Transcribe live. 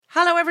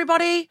Hello,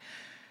 everybody.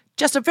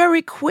 Just a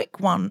very quick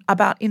one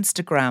about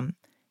Instagram.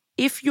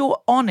 If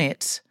you're on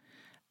it,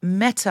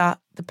 Meta,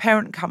 the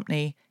parent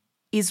company,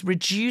 is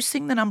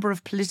reducing the number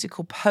of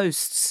political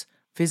posts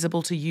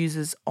visible to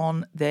users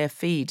on their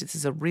feed. This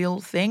is a real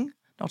thing,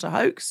 not a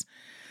hoax.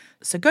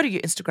 So go to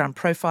your Instagram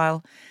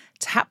profile,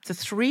 tap the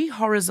 3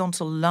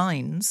 horizontal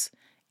lines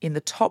in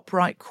the top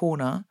right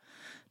corner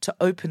to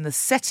open the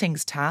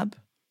Settings tab,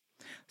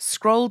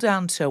 scroll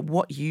down to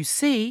What You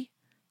See,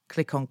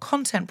 click on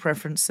Content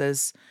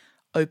Preferences,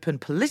 open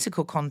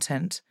Political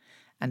Content,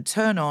 and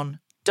turn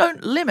on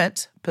Don't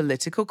Limit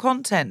Political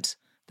Content.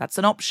 That's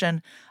an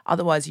option.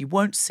 Otherwise, you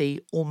won't see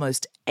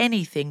almost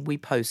anything we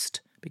post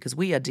because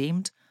we are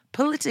deemed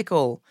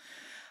political.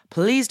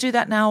 Please do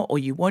that now, or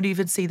you won't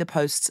even see the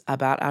posts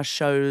about our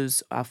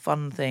shows, our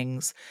fun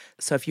things.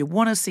 So if you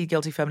want to see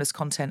Guilty Feminist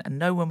content and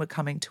know when we're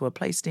coming to a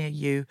place near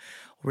you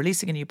or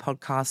releasing a new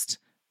podcast,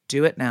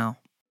 do it now.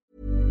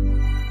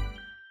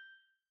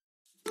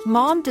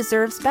 Mom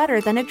deserves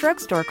better than a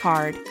drugstore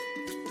card.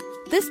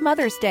 This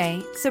Mother's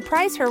Day,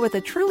 surprise her with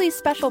a truly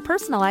special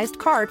personalized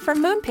card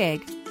from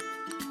Moonpig.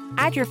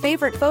 Add your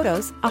favorite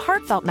photos, a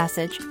heartfelt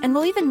message, and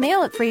we'll even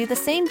mail it for you the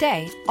same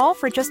day, all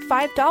for just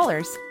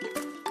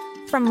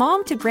 $5. From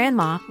mom to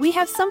grandma, we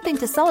have something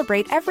to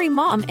celebrate every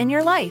mom in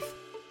your life.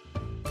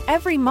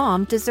 Every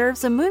mom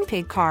deserves a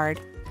Moonpig card.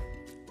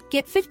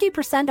 Get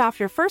 50% off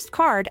your first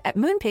card at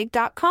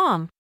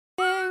moonpig.com.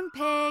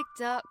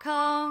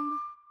 Moonpig.com.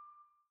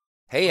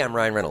 Hey, I'm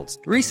Ryan Reynolds.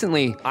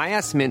 Recently, I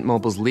asked Mint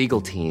Mobile's legal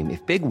team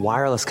if big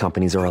wireless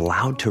companies are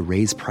allowed to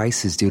raise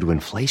prices due to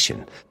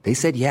inflation. They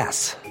said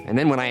yes. And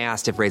then when I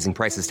asked if raising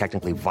prices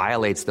technically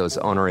violates those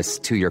onerous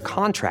 2-year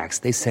contracts,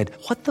 they said,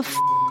 "What the f***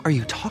 are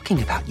you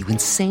talking about, you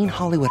insane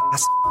Hollywood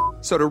ass?"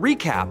 So to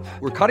recap,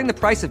 we're cutting the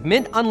price of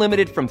Mint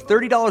Unlimited from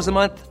 $30 a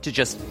month to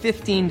just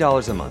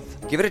 $15 a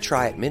month. Give it a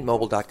try at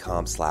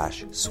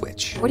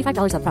mintmobile.com/switch.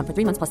 $45 up front for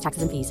 3 months plus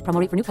taxes and fees. Promo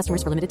rate for new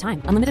customers for limited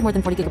time. Unlimited more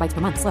than 40 gigabytes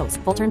per month. Slows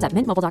full terms at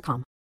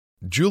mintmobile.com.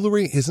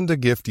 Jewelry isn't a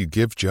gift you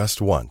give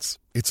just once.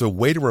 It's a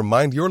way to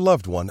remind your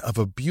loved one of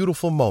a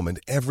beautiful moment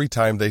every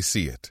time they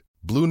see it.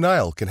 Blue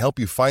Nile can help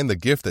you find the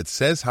gift that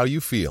says how you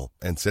feel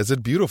and says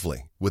it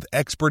beautifully, with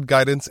expert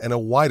guidance and a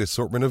wide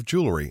assortment of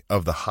jewelry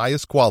of the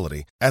highest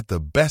quality at the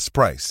best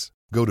price.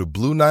 Go to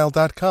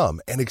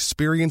BlueNile.com and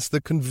experience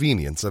the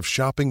convenience of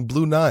shopping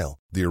Blue Nile,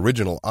 the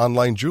original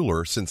online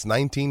jeweler since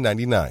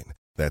 1999.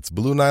 That's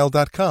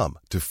BlueNile.com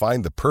to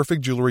find the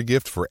perfect jewelry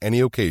gift for any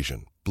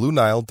occasion.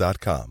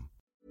 BlueNile.com.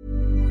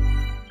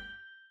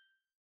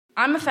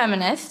 I'm a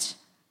feminist,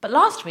 but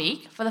last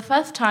week, for the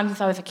first time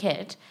since I was a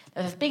kid,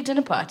 there was this big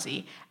dinner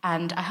party,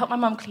 and I helped my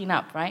mum clean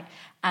up, right?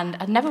 And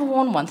I'd never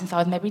worn one since I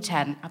was maybe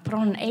 10. I put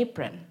on an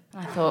apron,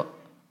 and I thought,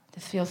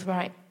 this feels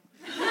right.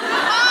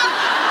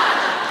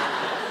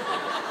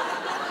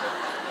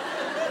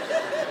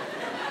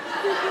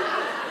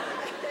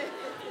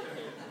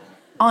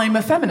 I'm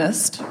a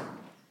feminist,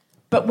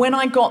 but when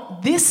I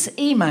got this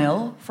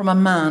email from a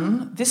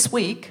man this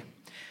week,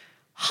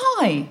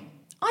 "Hi,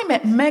 I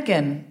met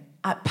Megan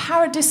at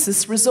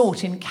Paradisus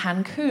Resort in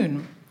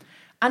Cancun,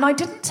 and I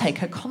didn't take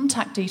her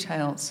contact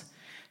details.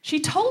 She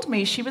told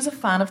me she was a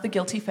fan of the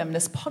Guilty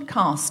Feminist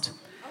podcast,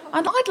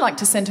 and I'd like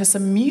to send her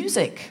some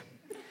music.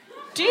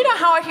 Do you know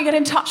how I can get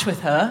in touch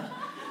with her?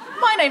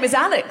 My name is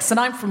Alex, and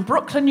I'm from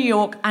Brooklyn, New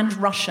York, and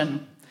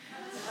Russian.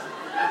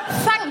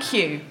 Thank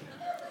you,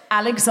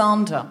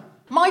 Alexander."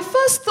 My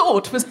first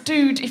thought was,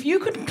 dude, if you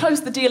could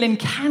close the deal in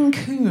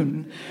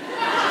Cancun,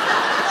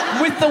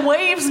 with the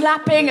waves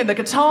lapping and the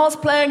guitars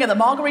playing and the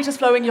margaritas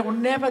flowing, you're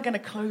never going to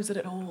close it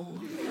at all.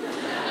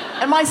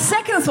 And my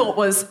second thought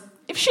was,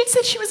 if she'd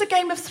said she was a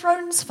Game of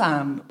Thrones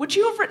fan, would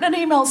you have written an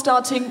email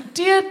starting,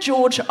 "Dear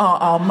George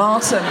R.R.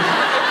 Martin"?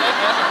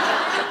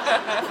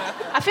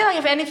 I feel like,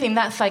 if anything,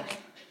 that's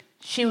like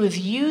she was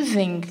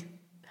using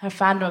her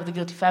fandom of the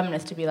Guilty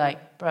Feminist to be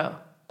like, bro,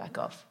 back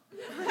off.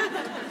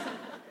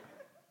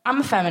 I'm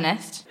a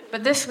feminist,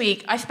 but this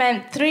week I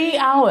spent 3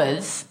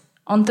 hours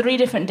on 3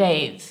 different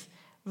days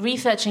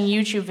researching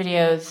YouTube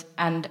videos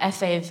and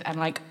essays and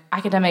like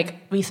academic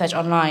research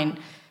online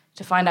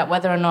to find out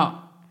whether or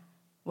not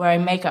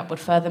wearing makeup would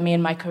further me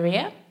in my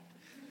career.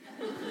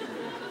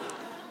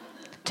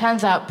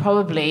 Turns out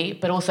probably,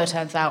 but also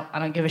turns out I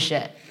don't give a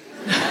shit.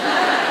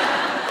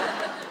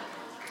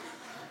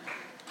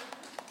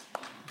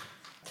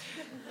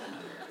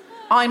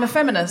 I'm a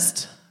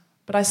feminist,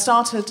 but I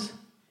started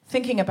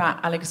thinking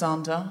about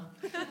Alexander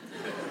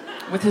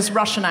with his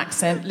Russian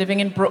accent, living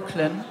in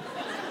Brooklyn,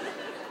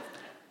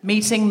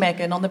 meeting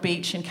Megan on the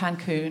beach in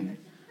Cancun,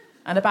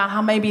 and about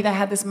how maybe they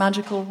had this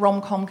magical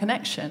rom-com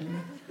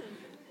connection,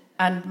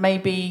 and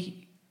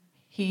maybe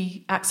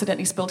he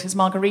accidentally spilled his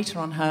margarita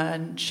on her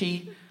and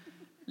she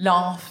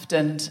laughed,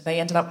 and they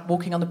ended up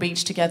walking on the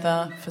beach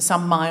together for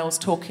some miles,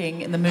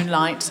 talking in the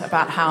moonlight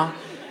about how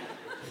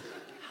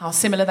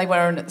similar they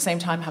were and at the same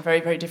time how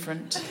very, very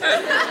different.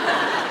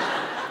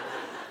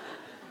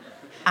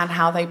 And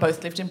how they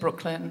both lived in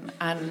Brooklyn,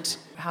 and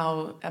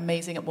how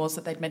amazing it was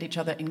that they'd met each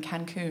other in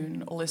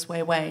Cancun all this way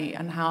away,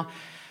 and how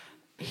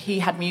he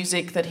had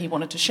music that he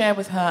wanted to share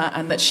with her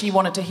and that she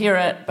wanted to hear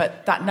it,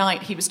 but that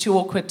night he was too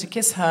awkward to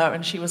kiss her,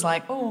 and she was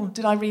like, oh,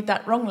 did I read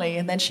that wrongly?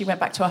 And then she went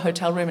back to her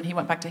hotel room and he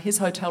went back to his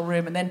hotel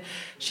room, and then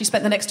she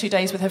spent the next 2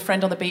 days with her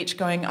friend on the beach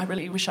going, I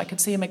really wish I could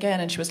see him again,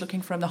 and she was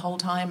looking for him the whole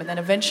time, and then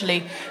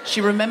eventually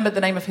she remembered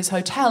the name of his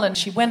hotel and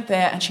she went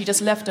there and she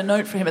just left a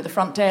note for him at the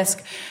front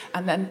desk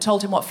and then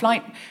told him what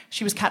flight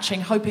she was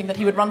catching, hoping that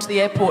he would run to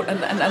the airport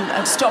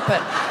and stop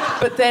it.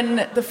 But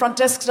then the front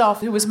desk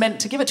staff who was meant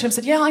to give it to him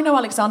said, yeah, I know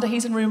Alexander,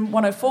 he's in room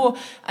 104,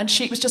 and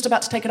she was just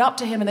about to take it up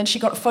to him, and then she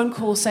got a phone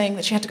call saying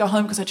that she had to go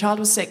home because her child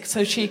was sick,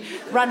 so she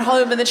ran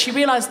home, and then she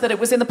realised that it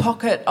was in the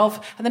pocket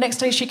of, and the next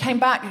day she came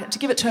back to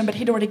give it to him, but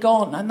he'd already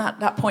gone, and at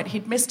that point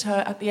he'd missed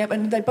her at the airport,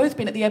 and they'd both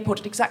been at the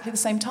airport at exactly the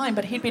same time,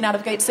 but he'd been out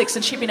of gate 6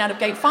 and she'd been out of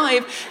gate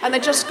 5, and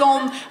they'd just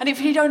gone, and if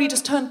he'd only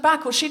just turned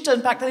back or she'd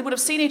turned back, they would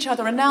have seen each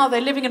other, and now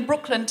they're living in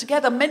Brooklyn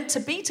together, meant to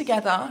be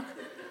together.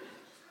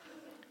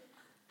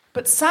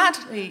 But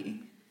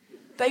sadly,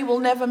 they will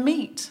never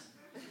meet.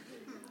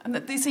 And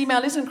that this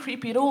email isn't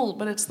creepy at all,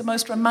 but it's the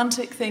most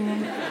romantic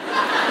thing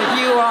that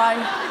you or I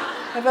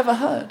have ever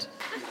heard.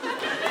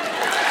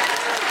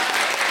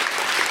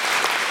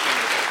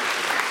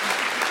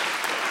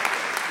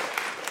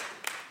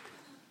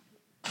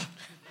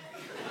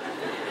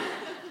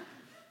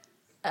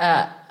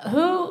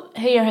 Who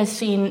here has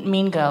seen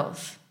Mean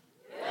Girls?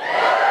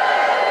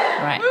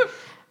 Right.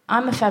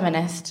 I'm a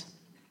feminist,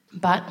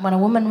 but when a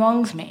woman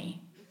wrongs me,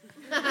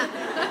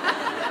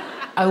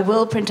 I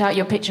will print out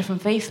your picture from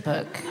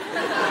Facebook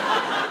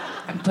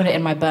and put it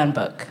in my burn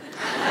book.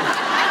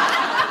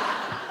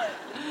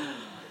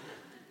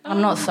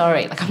 I'm not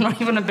sorry. I'm not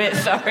even a bit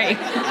sorry.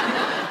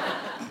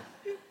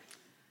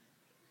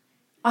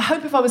 I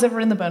hope if I was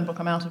ever in the burn book,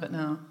 I'm out of it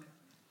now.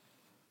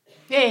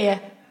 Yeah.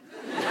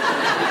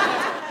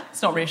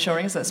 It's not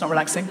reassuring, is it? It's not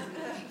relaxing.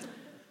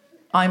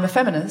 I'm a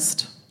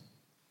feminist,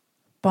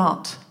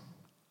 but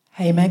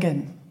hey,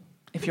 Megan,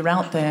 if you're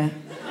out there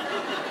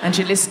and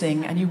you're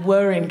listening and you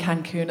were in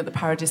Cancun at the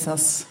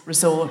Paradisas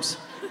Resort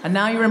and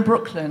now you're in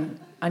Brooklyn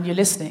and you're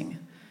listening,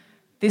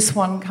 this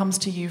one comes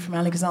to you from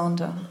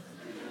Alexander.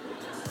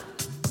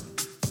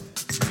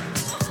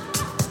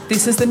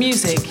 This is the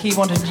music he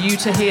wanted you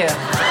to hear.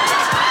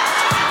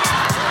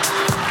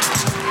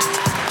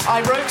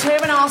 I wrote to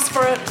him and asked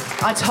for it.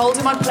 I told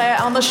him I'd play it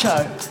on the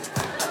show.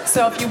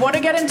 So if you want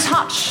to get in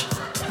touch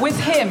with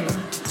him,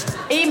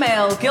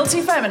 email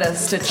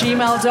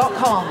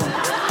guiltyfeminist@gmail.com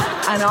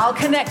and I'll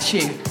connect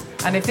you.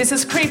 And if this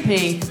is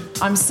creepy,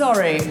 I'm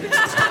sorry.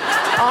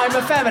 I'm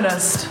a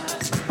feminist,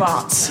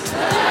 but...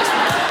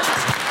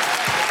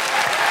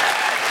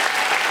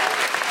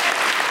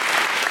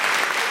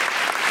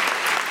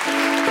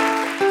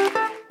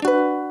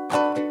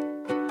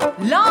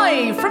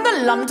 Live from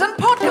the London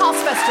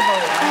Podcast Festival,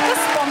 the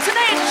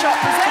Spontaneity Shop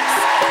presents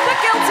The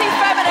Guilty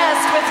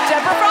Feminist with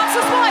Deborah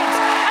Francis-White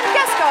and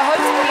guest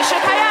co-host Misha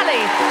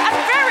Kayali and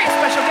very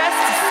special guests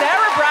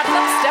Sarah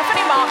Bradland,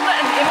 Stephanie Martin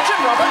and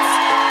Imogen Roberts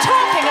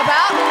talking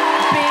about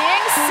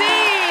being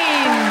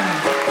seen.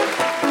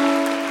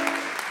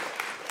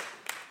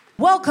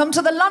 Welcome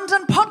to the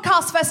London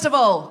Podcast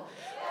Festival.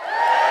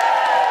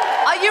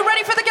 Are you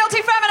ready for The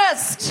Guilty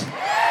Feminist?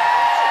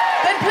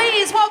 Then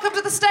please welcome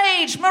to the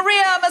stage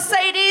Maria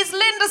Mercedes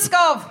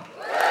Lindeskov.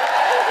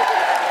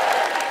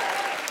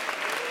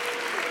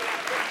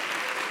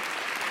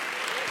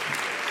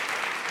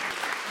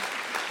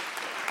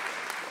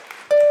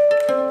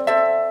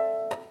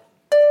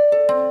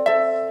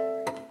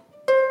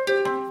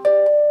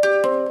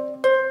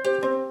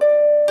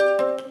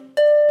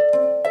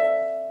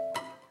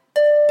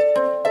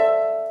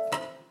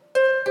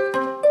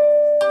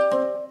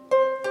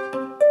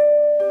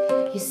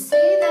 You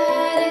say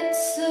that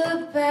it's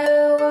a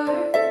bad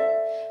word,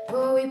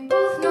 but we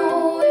both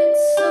know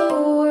it's the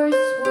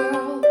worst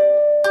word.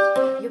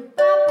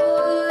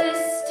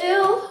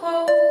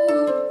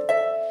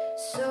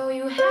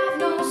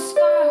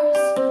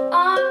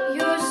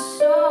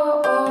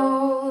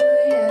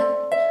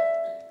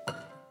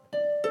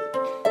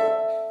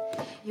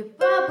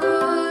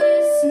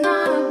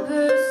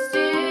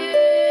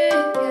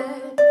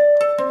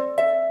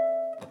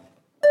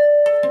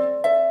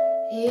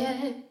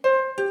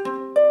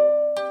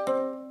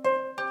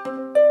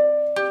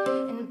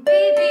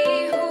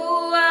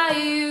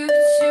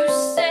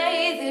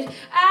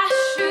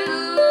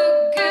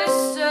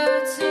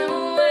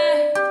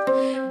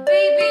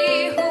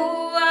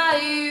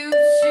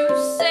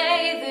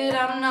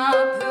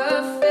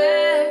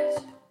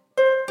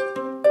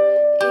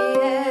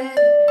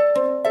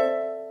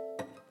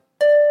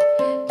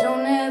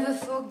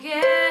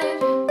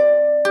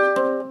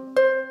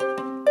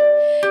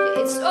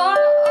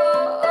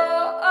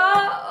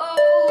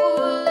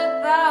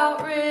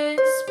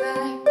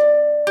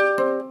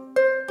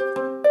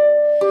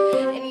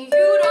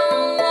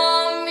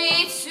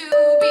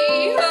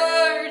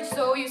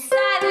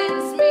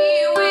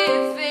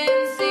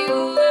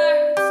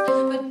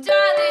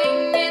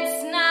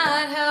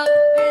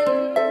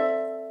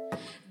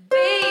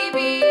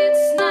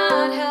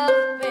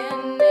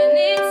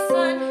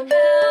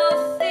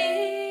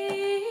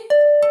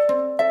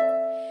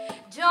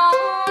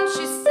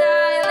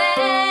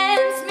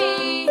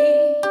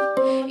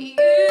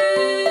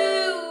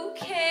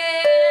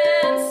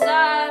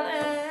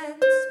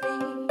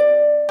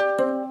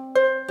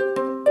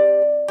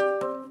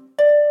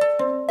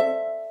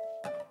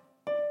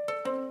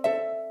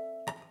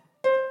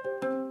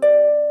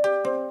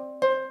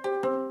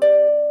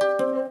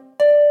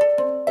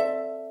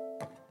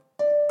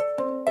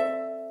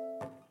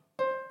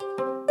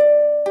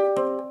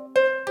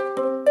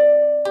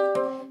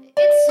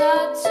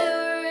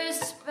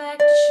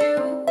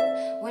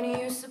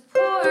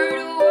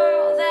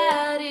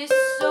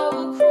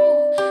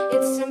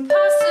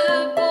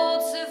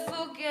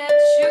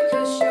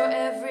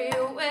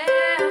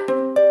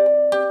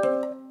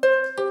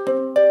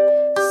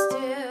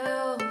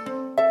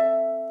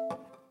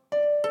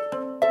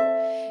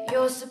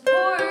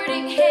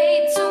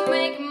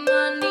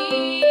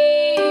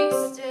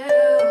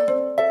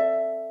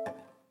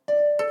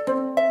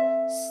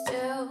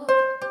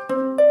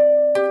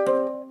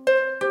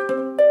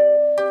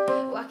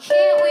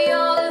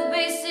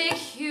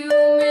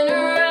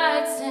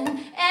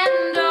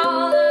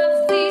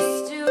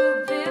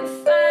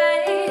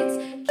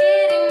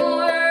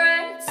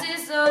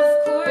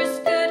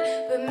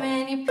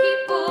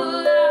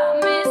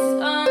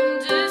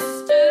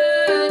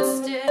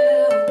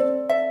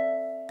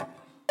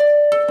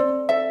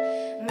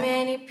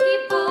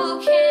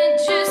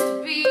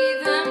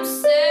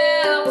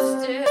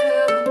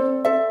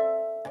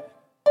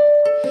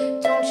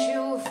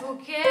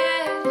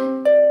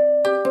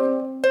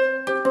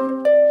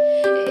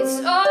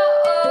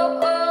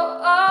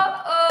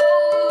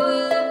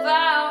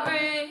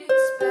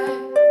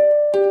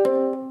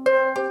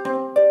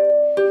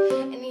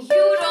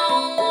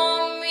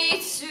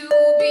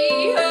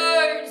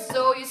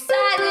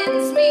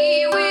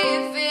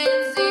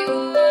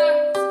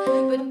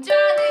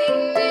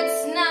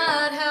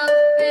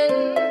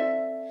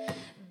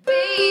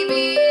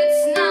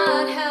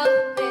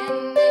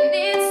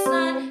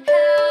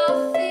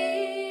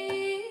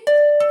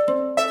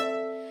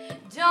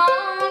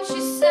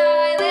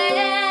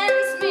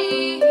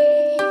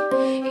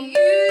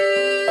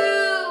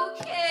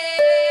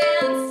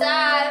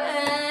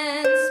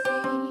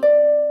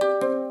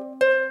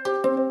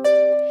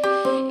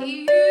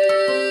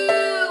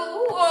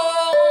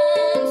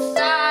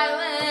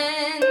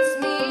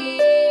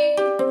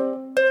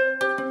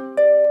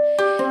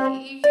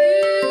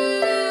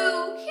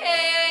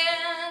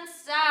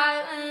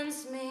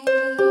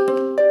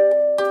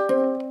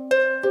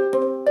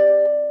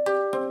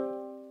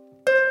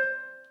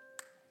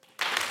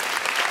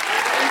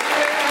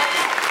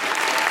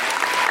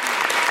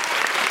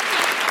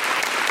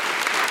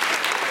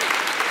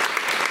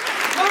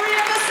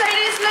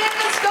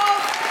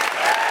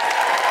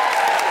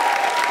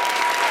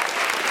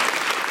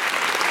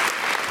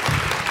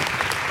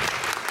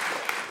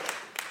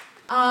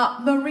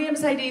 Maria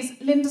Mercedes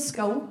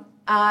Lindeskov.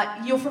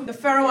 You're from the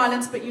Faroe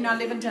Islands, but you now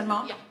live in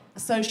Denmark. Yeah.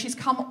 So she's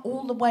come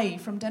all the way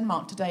from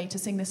Denmark today to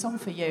sing this song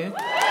for you. And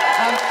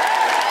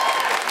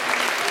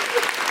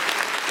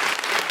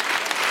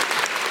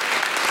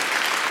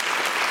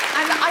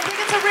I think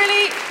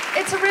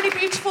it's a really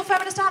beautiful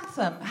feminist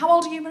anthem. How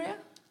old are you, Maria?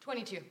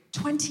 22.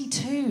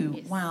 22.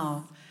 Yes.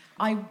 Wow.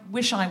 I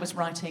wish I was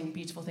writing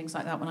beautiful things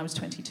like that when I was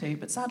 22,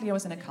 but sadly I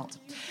was in a cult.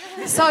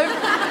 So,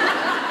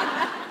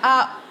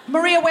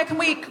 Maria, where can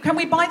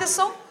we buy this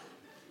song?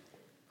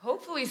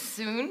 Hopefully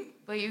soon,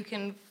 but you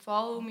can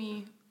follow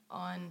me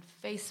on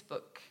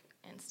Facebook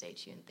and stay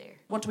tuned there.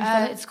 What do we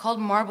follow? It's called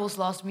Marbles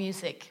Lost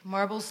Music.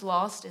 Marbles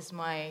Lost is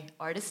my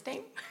artist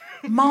name.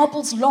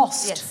 Marbles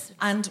Lost. Yes.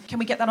 And can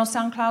we get that on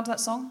SoundCloud, that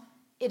song?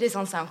 It is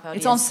on SoundCloud.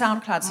 It's yes.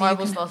 on SoundCloud. So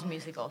Marbles Lost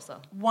Music also.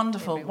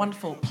 Wonderful, Everywhere.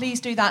 wonderful.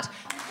 Please do that.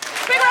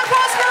 Big round of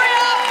applause,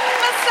 Maria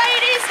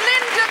Mercedes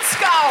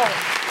Lindeskov.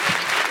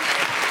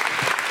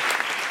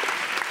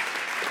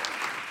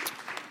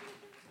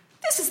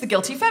 This is The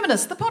Guilty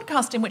Feminist, the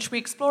podcast in which we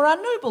explore our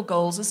noble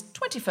goals as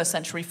 21st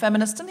century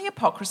feminists and the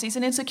hypocrisies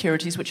and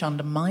insecurities which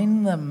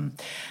undermine them.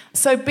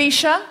 So,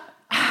 Bisha,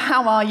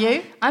 how are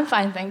you? I'm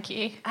fine, thank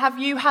you. Have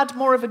you had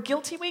more of a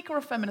guilty week or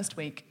a feminist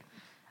week?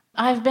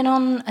 I've been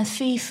on a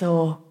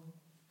seesaw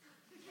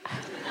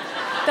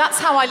That's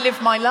how I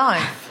live my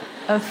life.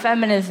 of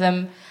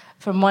feminism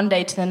from one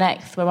day to the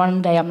next, where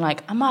one day I'm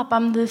like, I'm up,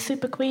 I'm the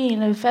super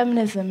queen of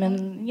feminism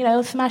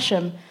and, smash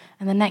 'em.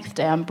 And the next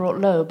day I'm brought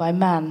low by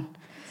man.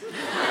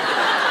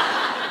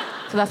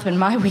 So that's been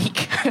my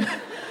week.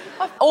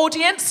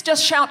 Audience,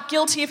 just shout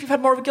guilty if you've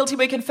had more of a guilty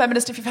week and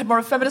feminist if you've had more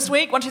of a feminist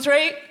week. 1, 2,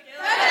 3.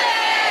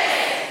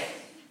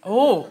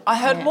 Oh, I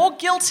heard more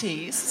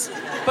guilties,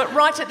 but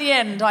right at the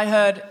end I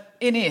heard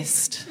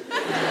inist.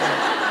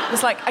 It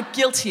was like a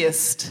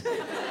guiltiest.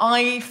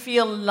 I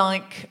feel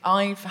like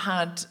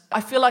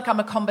I'm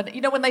a combination.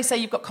 You know when they say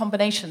you've got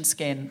combination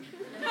skin?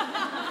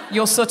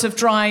 You're sort of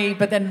dry,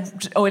 but then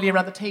oily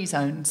around the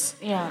T-zones.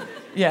 Yeah.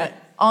 Yeah.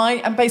 I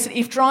am basically,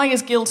 if dry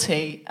is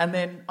guilty, and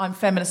then I'm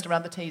feminist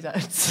around the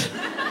T-zones.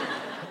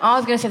 I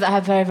was going to say that I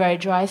have very, very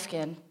dry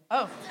skin.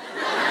 Oh.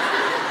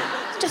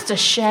 It's just a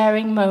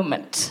sharing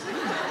moment.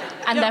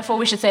 And therefore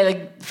we should say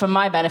that, for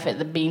my benefit,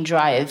 that being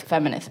dry is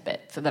feminist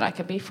bit, so that I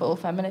could be full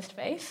feminist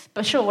face.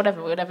 But sure,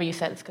 whatever you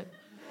said is good.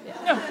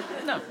 Yeah.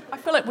 No. I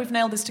feel like we've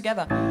nailed this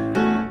together.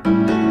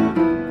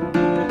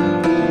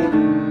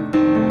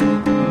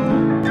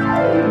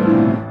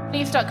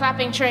 Please start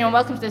clapping, cheering, and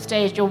welcome to the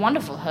stage your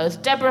wonderful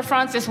host, Deborah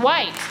Francis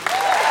White.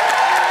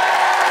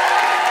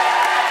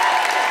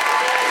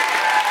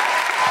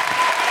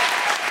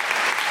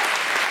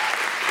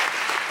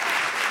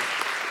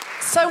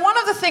 So one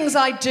of the things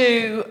I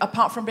do,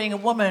 apart from being a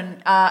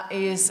woman,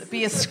 is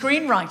be a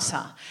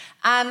screenwriter.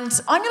 And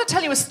I'm going to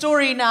tell you a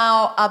story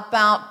now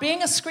about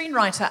being a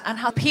screenwriter and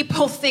how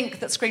people think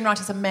that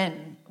screenwriters are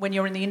men when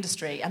you're in the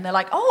industry. And they're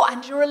like, oh,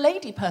 and you're a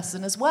lady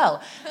person as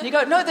well. And you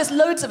go, no, there's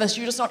loads of us.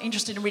 You're just not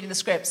interested in reading the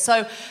script.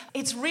 So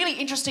it's really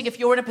interesting if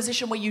you're in a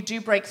position where you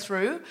do break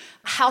through,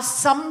 how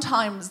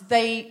sometimes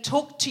they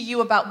talk to you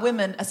about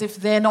women as if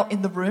they're not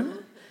in the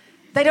room.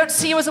 They don't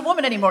see you as a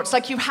woman anymore. It's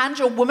like you hand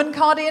your woman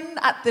card in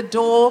at the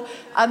door,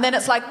 and then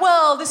it's like,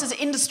 well, this is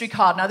industry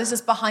card now, this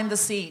is behind the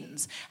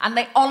scenes. And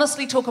they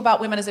honestly talk about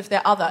women as if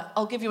they're other.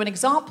 I'll give you an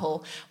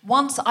example.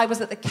 Once I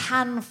was at the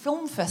Cannes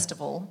Film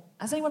Festival.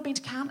 Has anyone been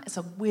to Cannes? It's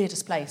the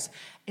weirdest place.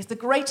 It's the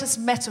greatest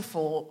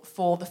metaphor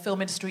for the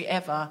film industry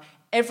ever.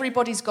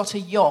 Everybody's got a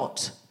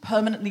yacht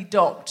permanently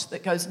docked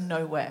that goes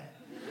nowhere.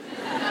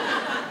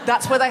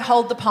 That's where they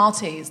hold the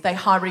parties. They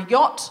hire a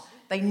yacht.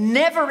 They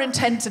never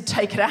intend to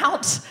take it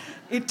out.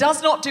 It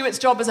does not do its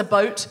job as a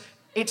boat.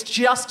 It's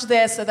just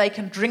there so they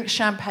can drink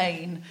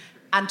champagne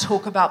and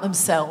talk about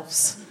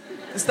themselves.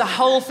 It's the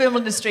whole film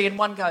industry in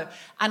one go.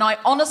 And I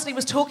honestly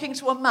was talking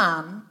to a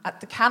man at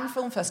the Cannes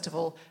Film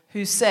Festival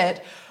who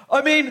said,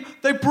 I mean,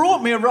 they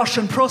brought me a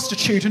Russian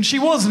prostitute and she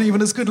wasn't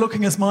even as good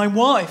looking as my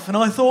wife. And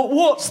I thought,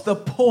 what's the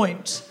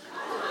point?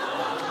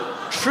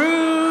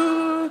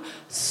 True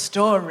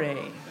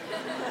story.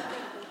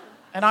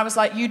 And I was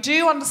like, you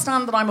do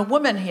understand that I'm a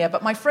woman here,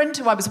 but my friend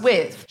who I was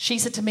with, she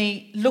said to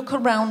me, look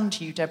around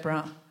you,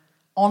 Deborah.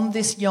 On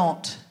this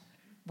yacht,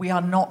 we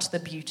are not the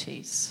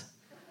beauties.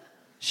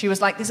 She was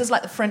like, this is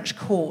like the French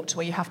court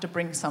where you have to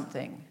bring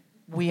something.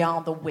 We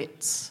are the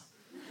wits.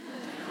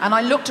 And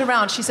I looked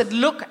around. She said,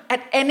 look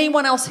at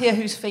anyone else here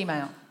who's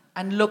female.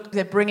 And look,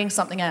 they're bringing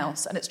something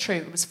else. And it's true.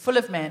 It was full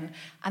of men.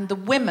 And the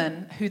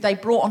women who they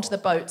brought onto the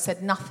boat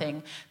said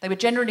nothing. They were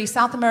generally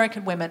South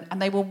American women.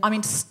 And they were,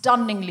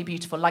 stunningly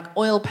beautiful, like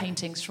oil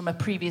paintings from a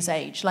previous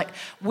age. Like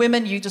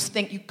women you just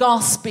think, you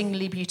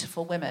gaspingly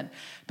beautiful women.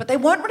 But they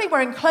weren't really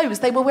wearing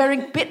clothes. They were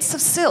wearing bits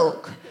of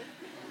silk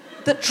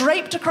that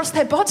draped across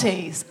their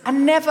bodies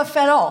and never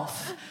fell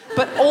off,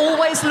 but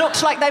always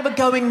looked like they were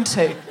going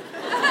to.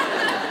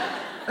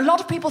 A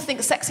lot of people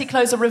think sexy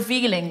clothes are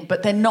revealing,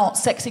 but they're not.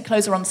 Sexy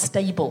clothes are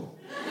unstable.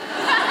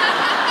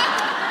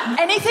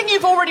 Anything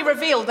you've already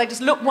revealed, they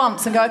just look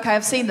once and go, okay,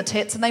 I've seen the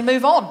tits, and they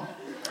move on.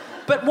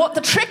 But what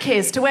the trick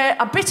is, to wear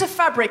a bit of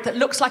fabric that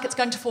looks like it's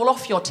going to fall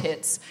off your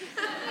tits,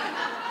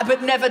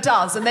 but never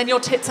does, and then your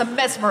tits are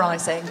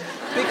mesmerising.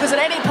 Because at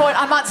any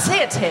point, I might see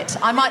a tit,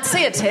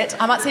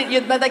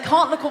 they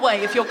can't look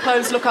away if your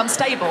clothes look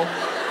unstable.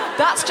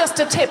 That's just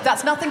a tip.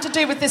 That's nothing to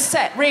do with this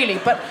set, really.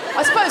 But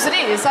I suppose it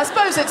is. I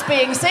suppose it's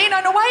being seen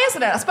in a way,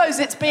 isn't it? I suppose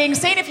it's being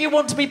seen. If you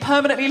want to be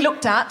permanently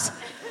looked at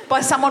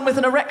by someone with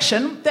an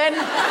erection, then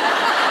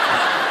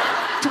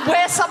to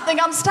wear something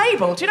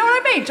unstable. Do you know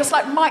what I mean? Just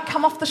like might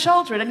come off the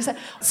shoulder. And you say,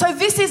 so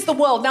this is the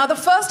world. Now, the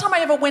first time I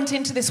ever went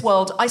into this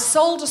world, I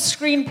sold a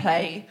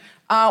screenplay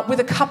with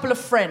a couple of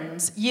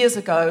friends years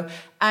ago,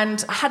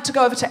 and I had to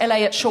go over to LA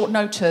at short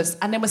notice,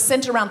 and then was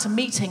sent around to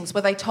meetings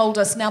where they told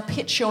us, now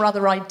pitch your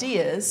other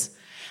ideas.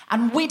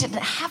 And we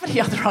didn't have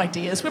any other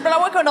ideas. We were like,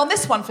 we're going on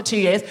this one for 2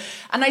 years.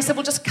 And they said,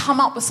 well, just come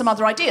up with some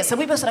other ideas. So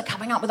we were sort of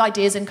coming up with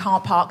ideas in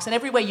car parks, and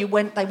everywhere you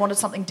went, they wanted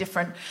something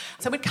different.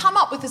 So we'd come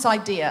up with this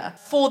idea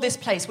for this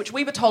place, which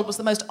we were told was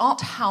the most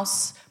art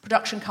house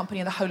production company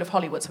in the whole of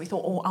Hollywood. So we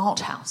thought, oh, art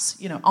house,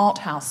 art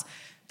house.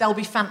 They'll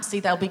be fancy,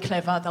 they'll be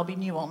clever, they'll be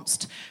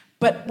nuanced.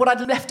 But what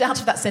I'd left out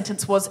of that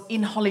sentence was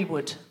in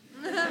Hollywood.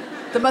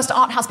 The most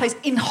art house place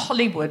in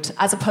Hollywood,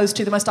 as opposed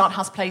to the most art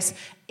house place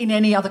in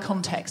any other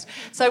context.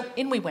 So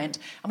in we went,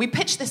 and we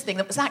pitched this thing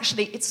that was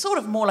actually, it's sort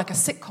of more like a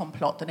sitcom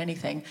plot than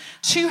anything.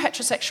 2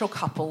 heterosexual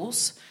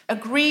couples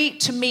agree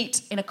to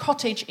meet in a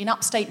cottage in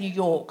upstate New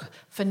York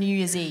for New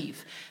Year's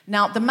Eve.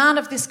 Now, the man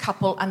of this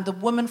couple and the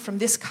woman from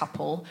this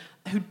couple,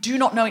 who do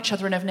not know each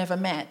other and have never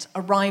met,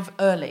 arrive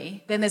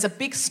early. Then there's a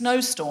big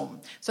snowstorm.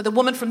 So the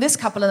woman from this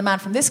couple and the man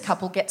from this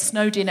couple get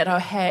snowed in at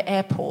O'Hare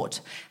Airport,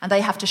 and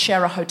they have to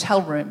share a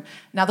hotel room.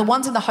 Now, the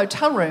ones in the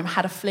hotel room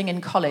had a fling in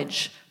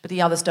college, but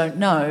the others don't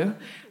know.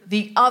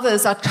 The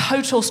others are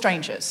total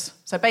strangers.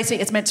 So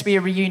basically, it's meant to be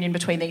a reunion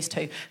between these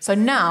two. So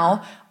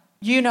now,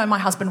 you know my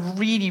husband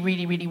really,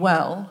 really, really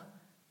well,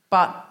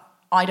 but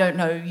I don't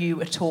know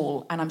you at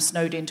all, and I'm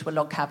snowed into a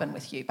log cabin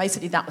with you.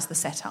 Basically, that was the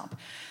setup.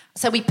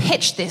 So we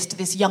pitched this to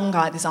this young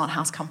guy at this art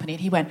house company,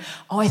 and he went,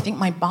 oh, I think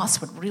my boss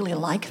would really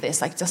like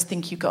this. I just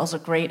think you girls are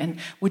great, and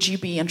would you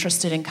be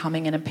interested in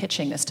coming in and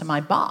pitching this to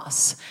my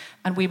boss?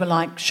 And we were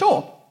like,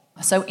 sure.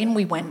 So in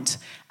we went.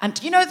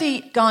 And you know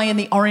the guy in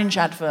the orange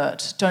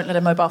advert, don't let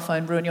a mobile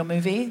phone ruin your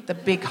movie, the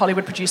big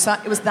Hollywood producer?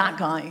 It was that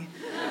guy.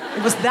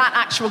 It was that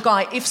actual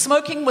guy. If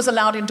smoking was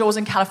allowed indoors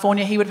in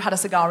California, he would have had a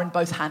cigar in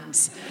both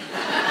hands.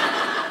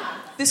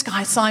 This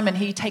guy, Simon,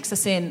 he takes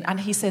us in and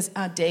he says,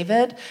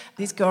 David,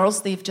 these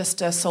girls, they've just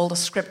sold a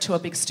script to a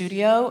big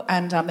studio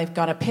and they've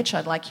got a pitch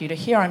I'd like you to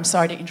hear. I'm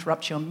sorry to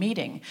interrupt your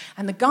meeting.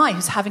 And the guy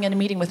who's having a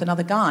meeting with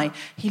another guy,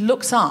 he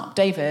looks up,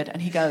 David,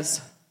 and he goes,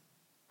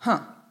 you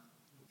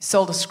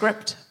sold a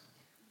script?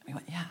 And we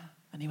went, yeah.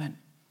 And he went,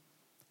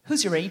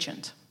 who's your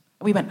agent?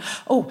 And we went,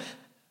 oh,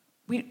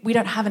 we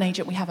don't have an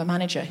agent, we have a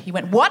manager. He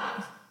went, what?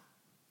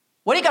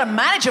 What do you got a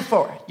manager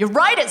for? You're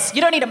writers,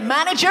 you don't need a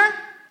manager?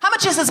 How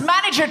much is this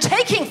manager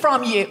taking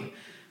from you?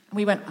 And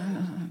we went,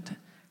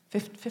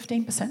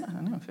 15%? I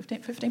don't know,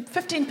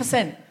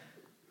 15%.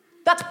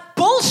 That's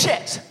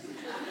bullshit.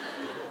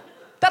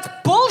 That's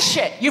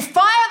bullshit. You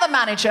fire the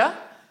manager,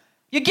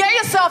 you get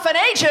yourself an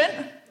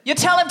agent, you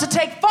tell him to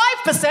take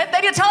 5%,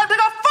 then you tell him to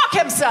go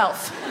fuck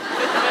himself.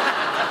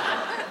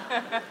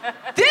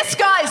 This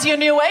guy's your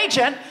new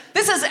agent.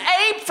 This is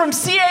Abe from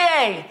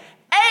CAA.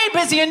 Abe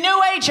is your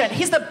new agent.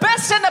 He's the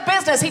best in the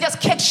business. He just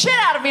kicked shit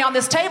out of me on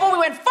this table. We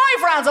went 5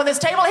 rounds on this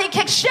table. He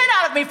kicked shit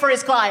out of me for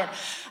his client.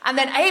 And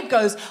then Abe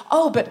goes,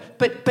 oh,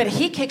 but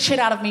he kicked shit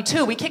out of me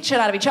too. We kicked shit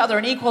out of each other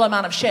an equal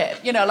amount of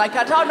shit. You know, like,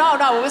 oh,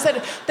 no. It was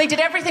that they did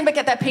everything but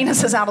get their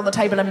penises out on the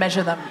table and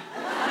measure them.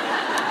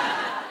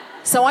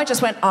 So I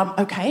just went,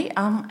 okay,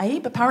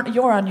 Abe, apparently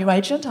you're our new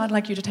agent. I'd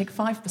like you to take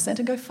 5%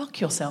 and go fuck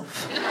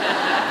yourself.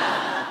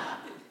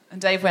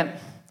 And Dave went,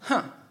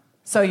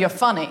 so you're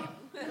funny.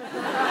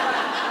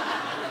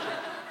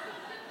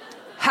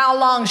 How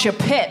long's your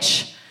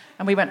pitch?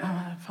 And we went,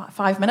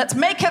 5 minutes.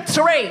 Make it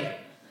 3.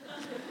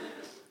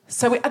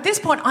 So at this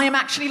point, I am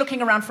actually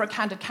looking around for a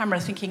candid camera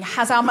thinking,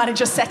 has our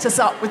manager set us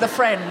up with a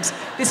friend?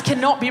 This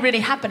cannot be really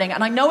happening.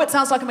 And I know it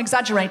sounds like I'm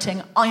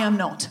exaggerating. I am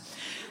not.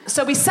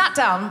 So we sat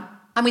down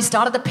and we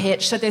started the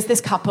pitch. So there's this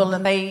couple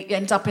and they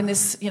end up in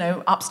this,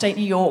 upstate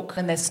New York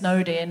and they're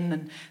snowed in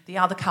and the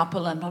other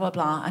couple and blah, blah,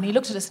 blah. And he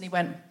looked at us and he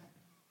went,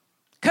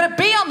 could it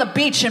be on the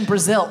beach in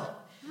Brazil?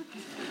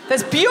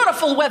 There's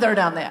beautiful weather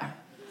down there.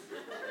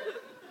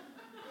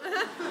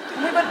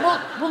 And we went,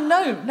 well,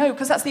 no,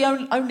 because that's the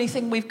only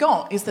thing we've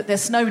got is that they're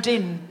snowed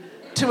in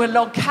to a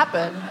log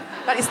cabin.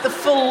 That is the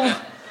full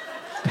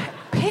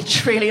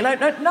pitch, really.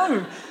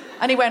 No.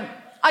 And he went,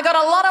 I got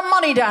a lot of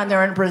money down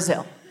there in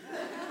Brazil.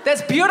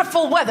 There's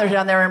beautiful weather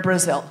down there in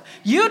Brazil.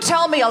 You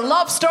tell me a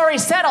love story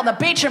set on the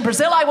beach in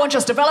Brazil, I won't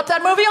just develop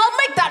that movie, I'll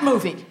make that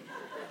movie.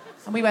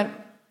 And we went,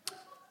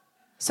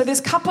 so this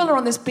couple are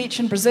on this beach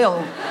in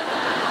Brazil.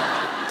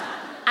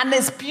 And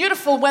there's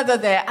beautiful weather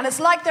there, and it's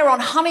like they're on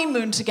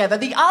honeymoon together.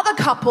 The other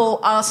couple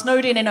are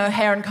snowed in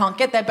O'Hare and can't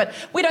get there, but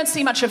we don't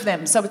see much of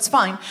them, so it's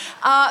fine.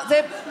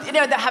 They're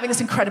having this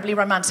incredibly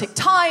romantic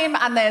time,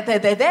 and they're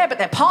there, but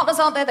their partners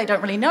aren't there. They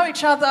don't really know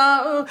each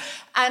other.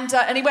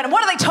 And he went,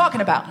 "What are they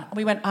talking about?" And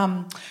we went,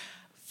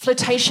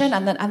 "Flirtation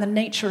and the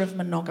nature of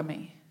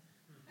monogamy."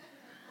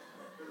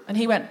 And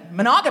he went,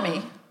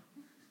 "Monogamy?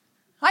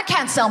 I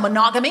can't sell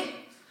monogamy.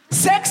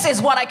 Sex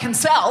is what I can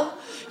sell.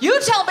 You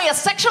tell me a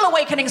sexual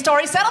awakening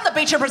story set on the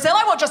beach of Brazil,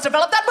 I won't just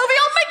develop that movie,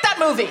 I'll make that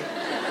movie."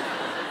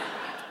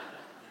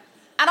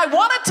 And I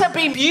want it to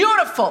be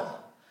beautiful,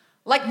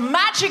 like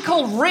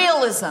magical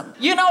realism.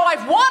 You know,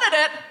 I've wanted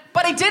it,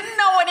 but I didn't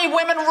know any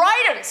women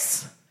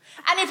writers.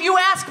 And if you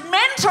ask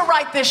men to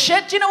write this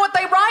shit, do you know what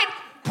they write?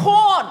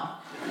 Porn.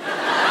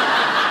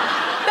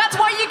 That's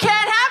why you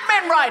can't have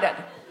men write it.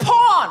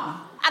 Porn.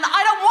 And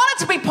I don't want it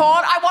to be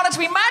porn, I want it to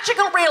be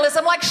magical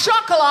realism like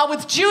Chocolat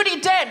with Judi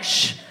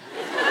Dench.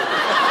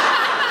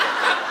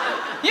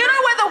 You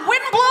know where the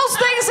wind blows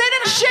things in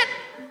and shit?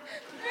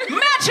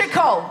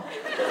 Magical.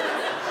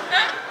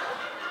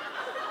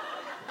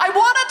 I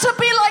want it to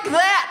be like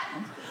that.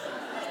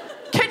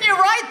 Can you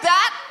write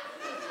that?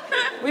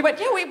 We went,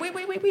 "Yeah, we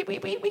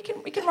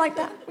can write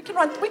that.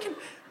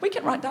 We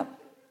can write that."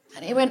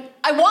 And he went,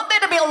 "I want there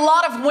to be a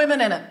lot of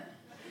women in it.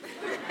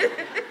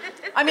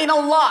 I mean, a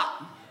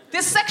lot.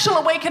 This sexual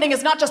awakening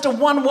is not just a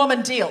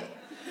one-woman deal.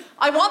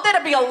 I want there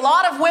to be a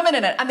lot of women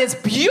in it, and there's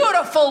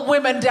beautiful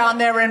women down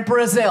there in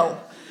Brazil."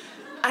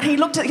 And he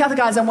looked at the other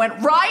guys and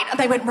went, "Right?" And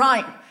they went,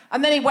 "Right."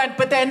 And then he went,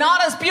 "But they're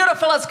not as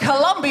beautiful as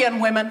Colombian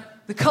women.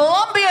 The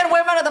Colombian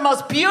women are the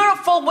most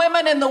beautiful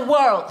women in the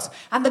world."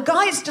 And the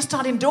guys just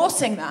started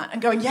endorsing that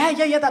and going,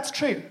 yeah, that's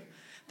true.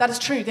 That is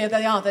true,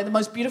 they are. They're the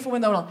most beautiful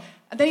women in the world.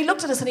 And then he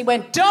looked at us and he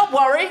went, "Don't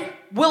worry,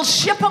 we'll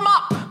ship them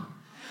up.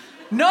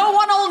 No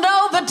one will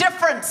know the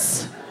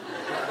difference."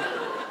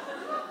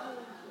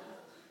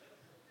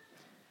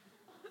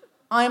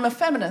 I am a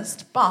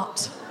feminist,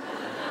 but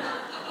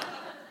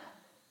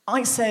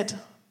I said,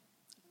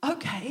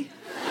 "Okay."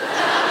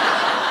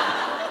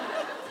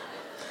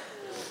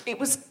 It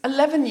was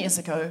 11 years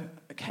ago,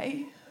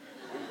 okay?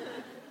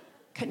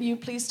 Can you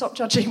please stop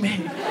judging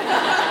me?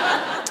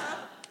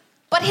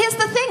 But here's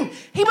the thing.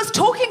 He was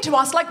talking to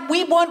us like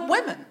we weren't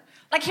women.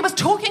 Like he was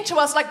talking to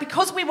us like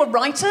because we were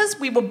writers,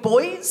 we were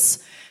boys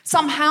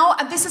somehow.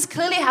 And this is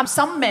clearly how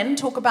some men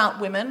talk about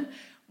women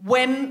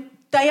when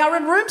they are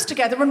in rooms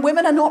together and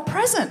women are not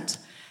present.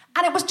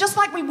 And it was just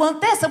like we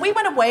weren't there. So we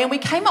went away and we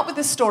came up with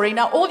this story.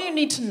 Now, all you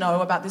need to know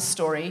about this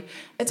story,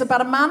 it's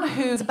about a man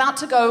who's about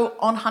to go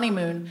on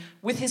honeymoon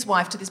with his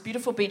wife to this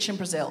beautiful beach in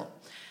Brazil.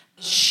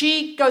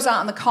 She goes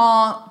out in the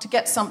car to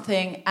get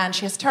something and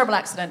she has a terrible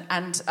accident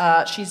and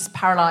she's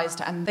paralysed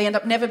and they end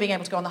up never being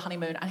able to go on the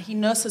honeymoon and he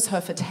nurses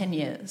her for 10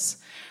 years.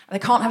 And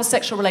they can't have a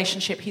sexual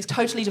relationship. He's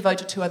totally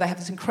devoted to her. They have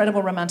this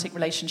incredible romantic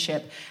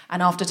relationship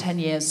and after 10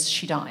 years,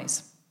 she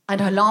dies. And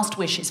her last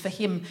wish is for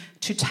him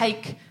to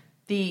take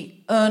the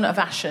urn of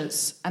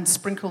ashes and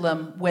sprinkle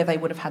them where they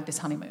would have had this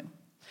honeymoon.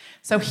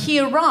 So he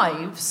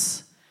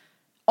arrives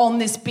on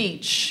this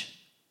beach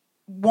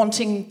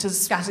wanting to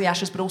scatter the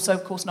ashes, but also,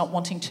 of course, not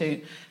wanting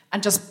to,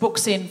 and just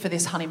books in for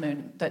this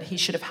honeymoon that he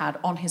should have had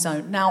on his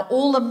own. Now,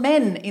 all the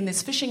men in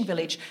this fishing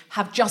village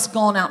have just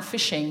gone out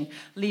fishing,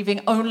 leaving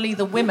only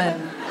the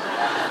women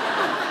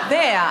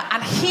there.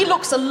 And he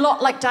looks a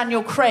lot like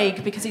Daniel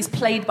Craig because he's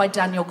played by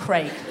Daniel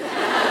Craig.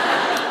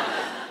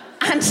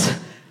 And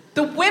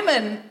the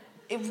women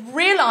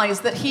realise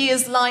that he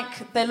is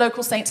like their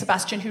local Saint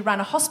Sebastian who ran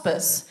a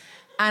hospice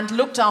and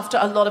looked after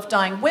a lot of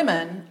dying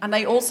women, and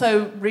they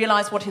also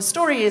realise what his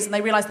story is, and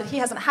they realise that he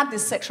hasn't had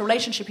this sexual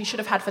relationship he should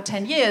have had for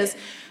 10 years.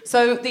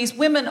 So these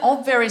women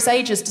of various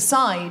ages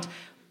decide,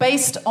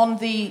 based on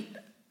the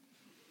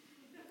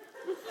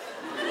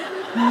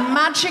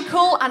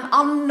magical and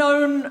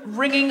unknown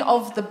ringing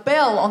of the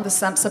bell on the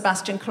Saint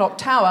Sebastian clock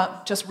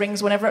tower, just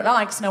rings whenever it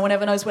likes, no one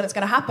ever knows when it's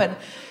going to happen,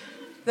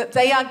 that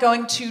they are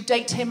going to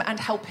date him and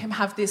help him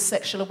have this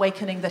sexual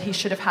awakening that he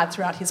should have had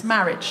throughout his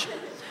marriage.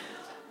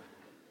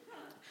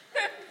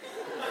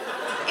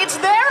 It's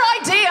their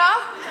idea.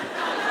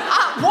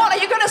 What, are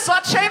you going to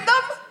slut-shame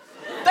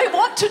them? They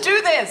want to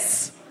do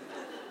this.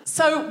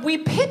 So we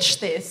pitch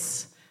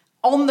this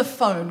on the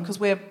phone, because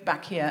we're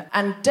back here,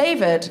 and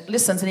David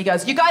listens and he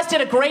goes, "You guys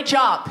did a great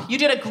job. You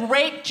did a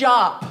great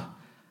job."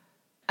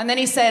 And then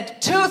he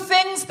said, 2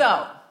 things,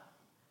 though.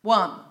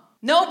 1,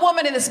 no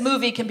woman in this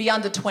movie can be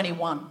under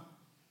 21.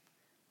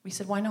 We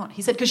said, "Why not?"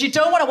 He said, "Because you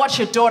don't want to watch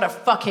your daughter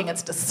fucking.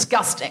 It's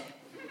disgusting."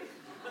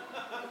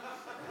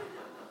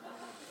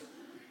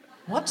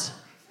 What?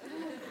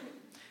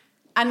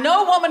 "And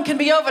no woman can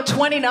be over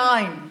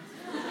 29.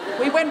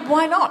 We went,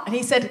 "Why not?" And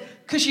he said,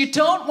 "Because you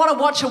don't want to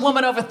watch a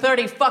woman over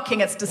 30 fucking.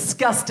 It's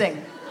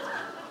disgusting."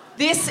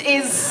 This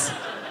is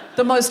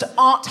the most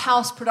art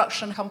house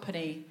production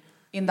company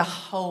in the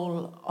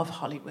whole of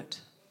Hollywood.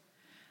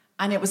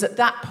 And it was at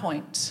that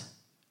point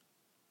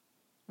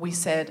we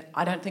said,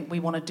 "I don't think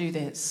we want to do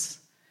this."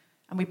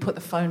 And we put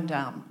the phone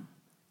down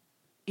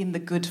in the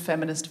good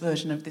feminist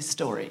version of this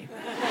story.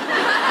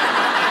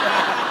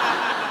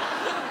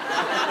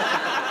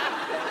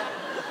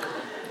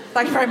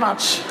 Thank you very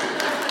much.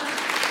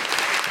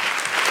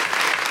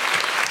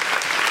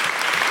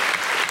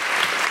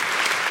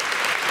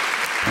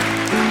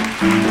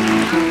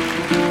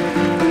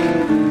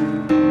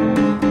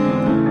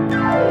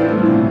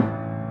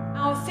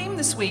 Our theme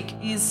this week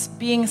is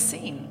being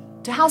seen.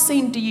 How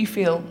seen do you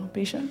feel,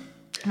 Bisha?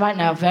 Right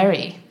now,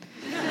 very.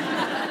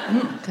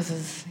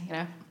 Because,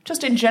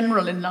 Just in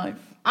general in life.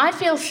 I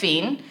feel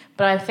seen,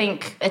 but I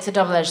think it's a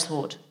double-edged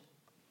sword.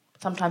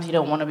 Sometimes you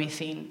don't want to be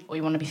seen, or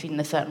you want to be seen in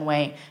a certain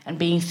way, and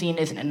being seen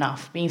isn't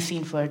enough. Being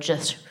seen for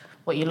just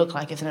what you look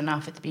like isn't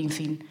enough. It's being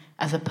seen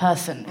as a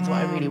person is what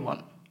I really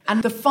want.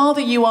 And the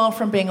farther you are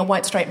from being a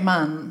white straight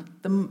man,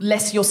 the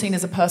less you're seen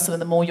as a person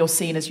and the more you're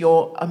seen as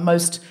your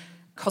most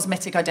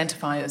cosmetic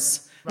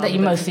identifiers. That you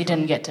mostly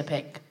didn't get to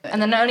pick. And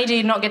then not only do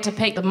you not get to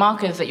pick the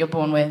markers that you're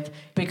born with,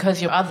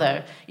 because you're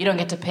other, you don't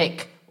get to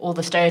pick all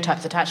the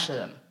stereotypes attached to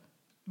them.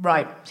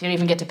 Right. So you don't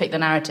even get to pick the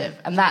narrative.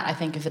 And that, I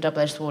think, is a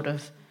double-edged sword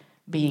of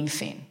being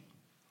seen.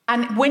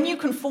 And when you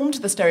conform to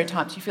the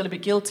stereotypes, you feel a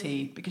bit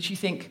guilty because you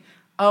think,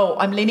 oh,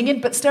 I'm leaning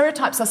in. But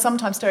stereotypes are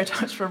sometimes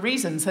stereotypes for a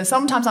reason. So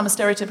sometimes I'm a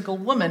stereotypical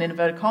woman, in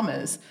inverted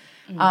commas,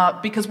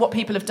 because what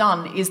people have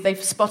done is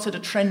they've spotted a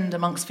trend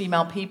amongst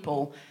female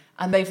people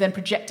and they've then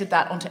projected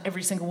that onto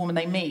every single woman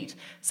they meet.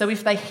 So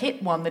if they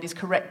hit one that is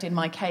correct in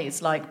my case,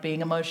 like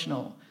being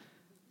emotional,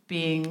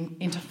 being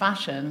into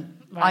fashion,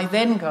 I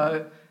then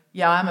go,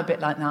 yeah, I'm a bit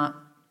like that,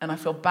 and I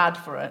feel bad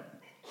for it.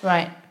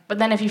 Right. But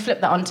then if you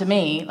flip that onto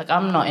me, like,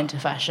 I'm not into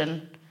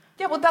fashion.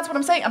 Yeah, well, that's what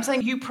I'm saying. I'm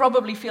saying you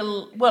probably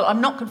feel, well,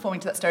 I'm not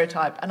conforming to that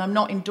stereotype, and I'm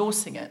not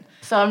endorsing it.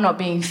 So I'm not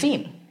being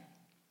seen.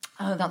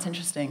 Oh, that's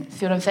interesting.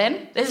 See what I'm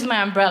saying? This is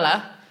my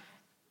umbrella.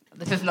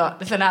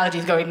 This analogy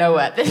is going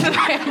nowhere. This is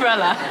my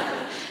umbrella.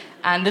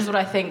 And this is what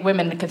I think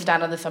women can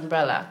stand on this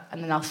umbrella,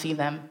 and then I'll see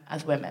them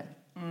as women.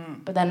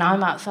 But then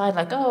I'm outside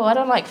like, oh, I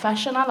don't like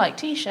fashion, I like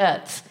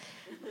T-shirts.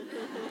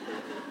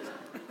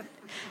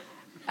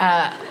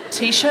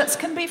 T-shirts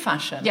can be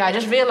fashion. Yeah, I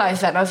just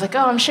realised that, and I was like, oh,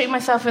 I'm shooting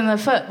myself in the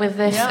foot with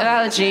this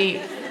analogy.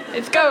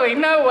 It's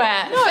going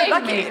nowhere.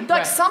 No,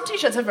 like some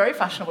T-shirts are very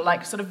fashionable,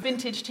 like sort of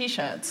vintage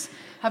T-shirts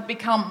have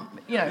become,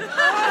 And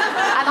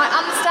I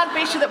understand,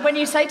 Bisha, that when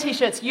you say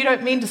T-shirts, you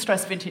don't mean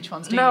distressed vintage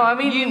ones, do you? No, I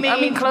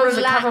mean clothes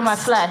that cover my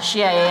flesh.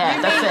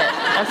 Yeah.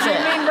 That's it.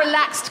 You mean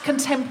relaxed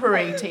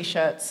contemporary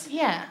T-shirts?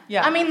 Yeah.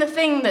 I mean the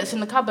thing that's in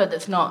the cupboard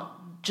that's not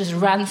just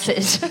rancid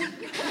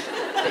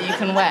that you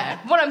can wear.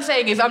 What I'm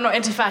saying is I'm not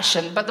into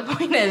fashion, but the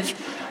point is,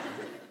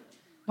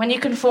 when you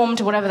conform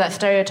to whatever that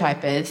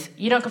stereotype is,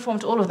 you don't conform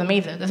to all of them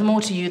either. There's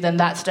more to you than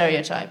that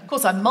stereotype. Of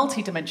course, I'm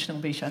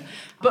multi-dimensional, Bisha.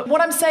 But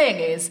what I'm saying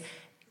is,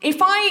 if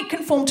I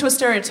conform to a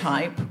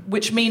stereotype,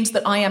 which means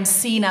that I am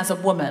seen as a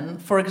woman,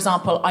 for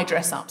example, I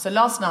dress up. So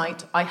last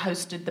night, I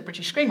hosted the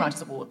British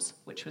Screenwriters Awards,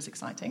 which was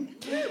exciting.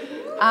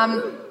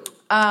 I'm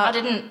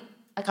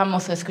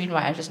also a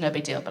screenwriter, just no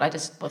big deal, but I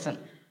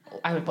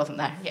wasn't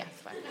there. Yeah,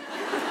 it's fine.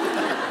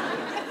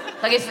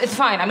 Like, it's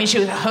fine. I mean, she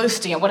was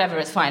hosting or whatever,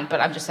 it's fine, but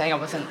I'm just saying I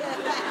wasn't there.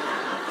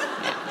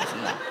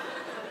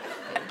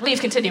 Please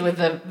continue with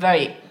the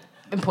very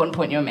important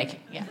point you were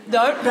making. Yeah.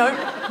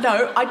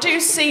 No. I do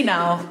see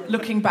now,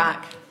 looking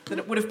back, that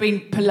it would have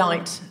been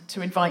polite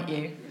to invite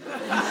you.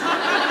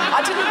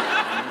 I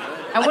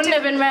wouldn't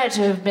have been rare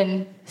to have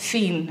been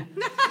seen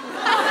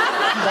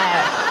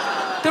there.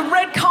 The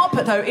red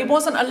carpet, though, it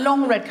wasn't a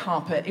long red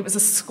carpet. It was a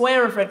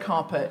square of red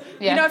carpet.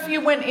 Yeah. You know, if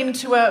you went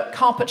into a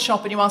carpet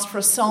shop and you asked for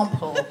a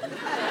sample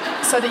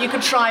so that you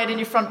could try it in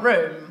your front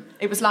room,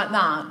 it was like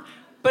that.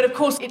 But, of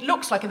course, it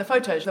looks like in the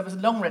photos there was a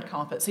long red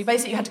carpet. So you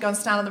basically had to go and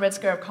stand on the red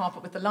square of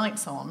carpet with the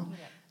lights on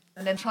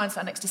and then try and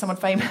stand next to someone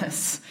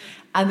famous.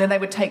 And then they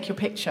would take your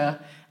picture.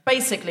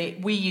 Basically,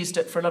 we used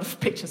it for a lot of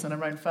pictures on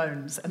our own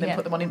phones and then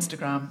put them on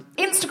Instagram.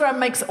 Instagram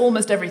makes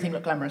almost everything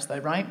look glamorous, though,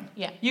 right?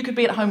 Yeah. You could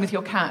be at home with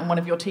your cat in one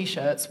of your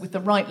T-shirts with the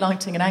right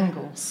lighting and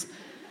angles.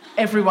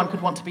 Everyone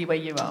could want to be where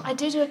you are. I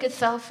do a good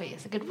selfie.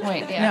 It's a good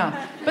point,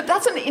 yeah. But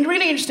that's a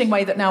really interesting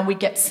way that now we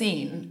get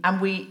seen and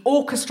we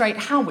orchestrate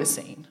how we're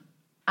seen.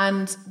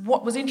 And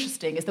what was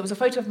interesting is there was a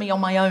photo of me on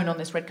my own on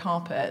this red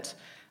carpet,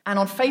 and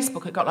on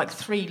Facebook it got like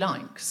 3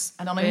 likes,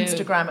 and on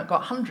Instagram it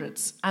got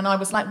hundreds. And I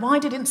was like, why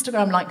did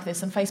Instagram like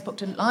this and Facebook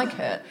didn't like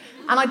it?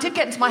 And I did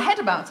get into my head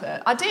about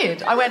it. I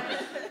did. I went,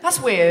 that's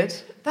weird.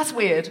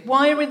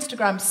 Why are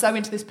Instagram so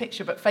into this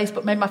picture, but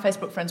Facebook, maybe my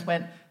Facebook friends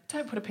went,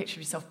 don't put a picture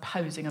of yourself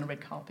posing on a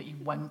red carpet, you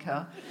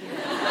wanker.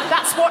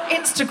 That's what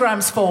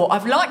Instagram's for.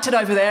 I've liked it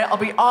over there. I'll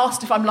be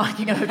asked if I'm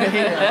liking it over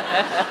here.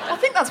 I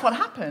think that's what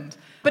happened.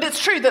 But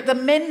it's true that the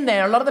men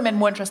there, a lot of the men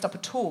weren't dressed up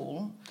at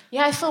all.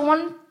 Yeah, I saw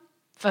one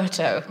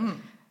photo.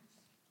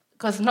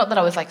 Because not that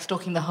I was, like,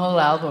 stalking the whole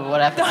album or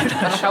whatever. No.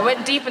 Like, I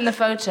went deep in the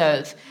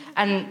photos.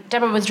 And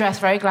Deborah was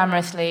dressed very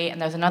glamorously, and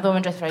there was another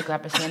woman dressed very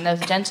glamorously, and there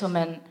was a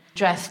gentleman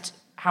dressed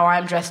how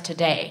I'm dressed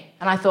today.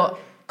 And I thought,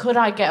 could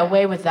I get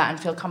away with that and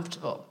feel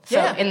comfortable?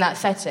 So in that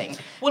setting.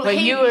 Well, where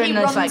he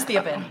this, runs the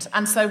event,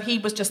 and so he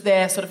was just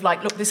there sort of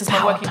like, look, this is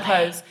my working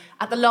clothes.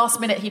 At the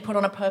last minute, he put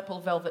on a purple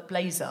velvet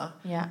blazer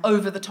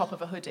over the top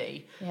of a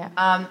hoodie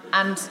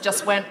and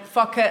just went,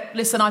 fuck it,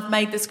 listen, I've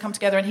made this come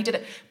together, and he did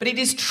it. But it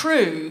is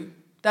true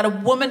that a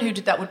woman who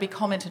did that would be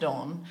commented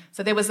on.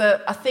 So there was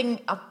a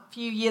thing a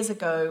few years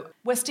ago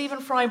where Stephen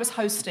Fry was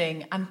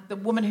hosting, and the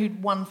woman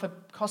who'd won for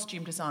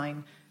costume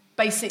design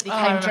basically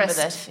came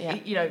dressed,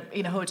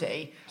 in a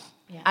hoodie.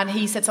 Yeah. And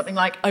he said something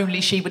like, only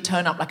she would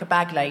turn up like a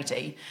bag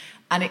lady.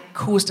 And it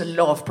caused a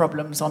lot of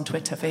problems on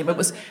Twitter for him.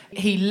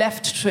 He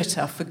left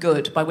Twitter for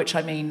good, by which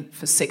I mean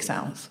for 6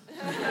 hours.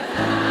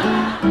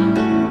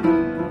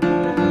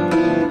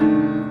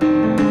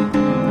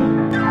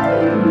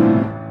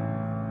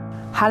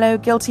 Hello,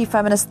 Guilty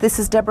Feminist. This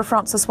is Deborah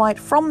Frances-White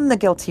from The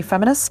Guilty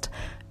Feminist,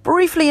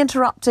 briefly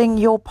interrupting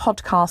your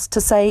podcast to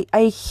say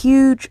a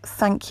huge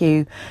thank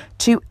you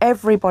to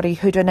everybody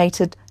who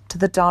donated to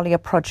the Dahlia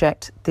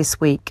Project this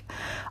week.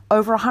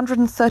 Over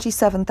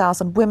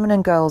 137,000 women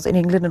and girls in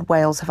England and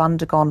Wales have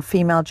undergone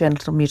female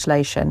genital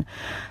mutilation.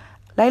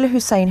 Layla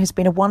Hussein, who's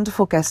been a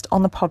wonderful guest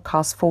on the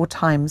podcast 4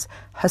 times,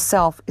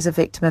 herself is a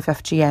victim of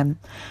FGM.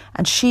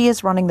 And she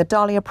is running the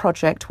Dahlia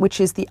Project, which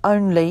is the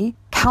only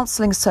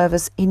counselling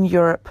service in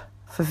Europe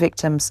for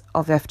victims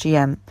of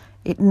FGM.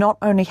 It not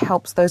only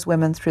helps those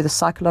women through the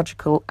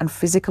psychological and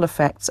physical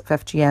effects of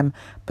FGM,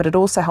 but it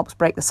also helps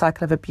break the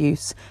cycle of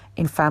abuse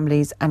in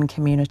families and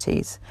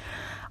communities.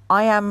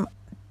 I am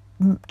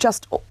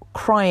just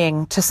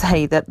crying to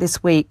say that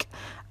this week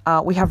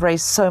we have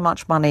raised so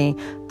much money.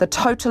 The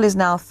total is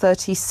now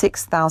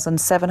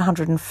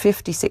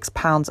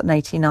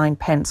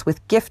 £36,756.89,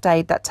 with gift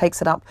aid that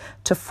takes it up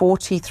to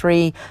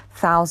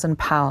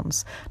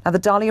 £43,000. Now, the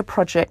Dahlia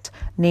Project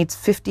needs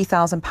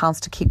 £50,000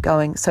 to keep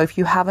going. So if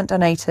you haven't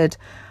donated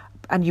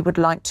and you would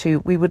like to,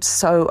 we would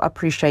so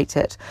appreciate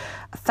it.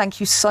 Thank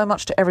you so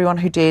much to everyone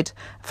who did.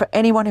 For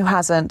anyone who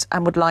hasn't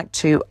and would like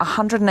to,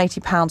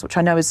 £180, which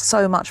I know is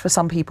so much for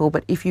some people,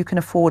 but if you can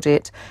afford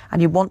it and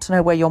you want to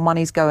know where your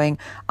money's going,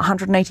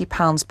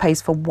 £180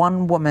 pays for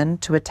one woman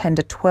to attend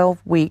a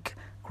 12-week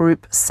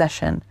group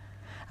session.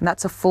 And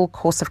that's a full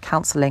course of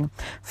counselling.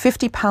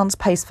 £50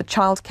 pays for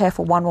childcare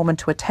for one woman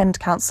to attend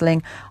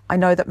counselling. I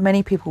know that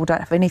many people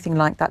don't have anything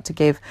like that to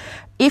give.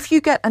 If you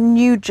get a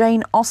new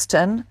Jane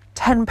Austen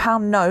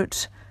 £10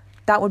 note,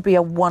 that would be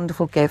a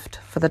wonderful gift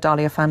for the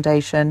Dahlia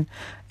Foundation.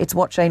 It's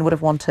what Jane would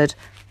have wanted.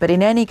 But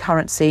in any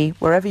currency,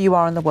 wherever you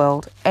are in the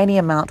world, any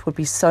amount would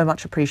be so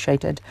much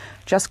appreciated.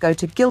 Just go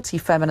to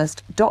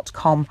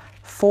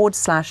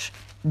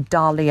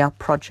guiltyfeminist.com/Dahlia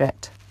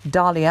Project.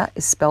 Dahlia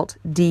is spelt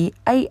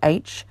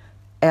DAHLIA.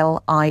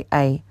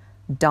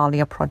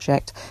 Dahlia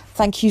Project.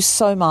 Thank you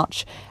so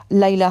much.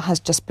 Layla has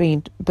just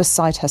been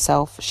beside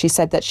herself. She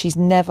said that she's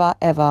never,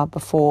 ever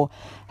before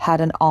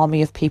had an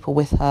army of people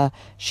with her.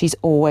 She's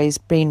always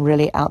been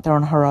really out there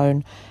on her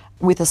own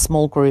with a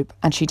small group,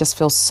 and she just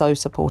feels so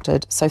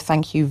supported. So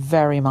thank you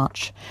very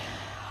much.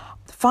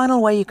 The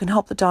final way you can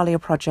help the Dahlia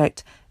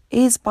Project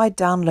is by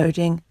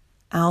downloading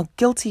our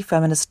Guilty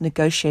Feminist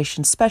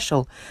Negotiation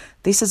Special.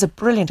 This is a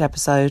brilliant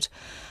episode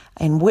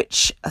in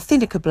which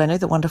Athena Kublenu,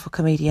 the wonderful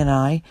comedian, and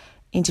I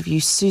interview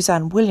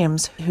Suzanne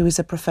Williams, who is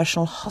a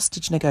professional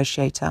hostage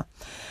negotiator.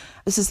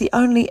 This is the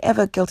only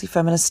ever Guilty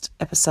Feminist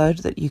episode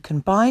that you can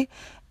buy.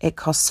 It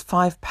costs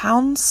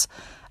 £5,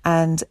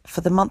 and for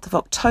the month of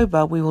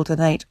October, we will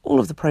donate all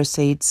of the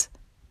proceeds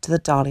to the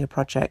Dahlia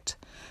Project.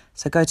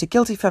 So go to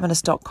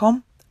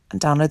guiltyfeminist.com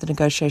and download the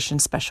negotiation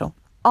special.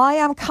 I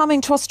am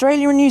coming to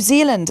Australia and New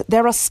Zealand.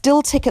 There are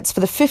still tickets for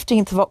the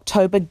 15th of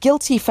October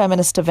Guilty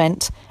Feminist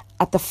event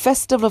at the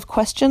Festival of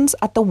Questions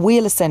at the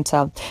Wheeler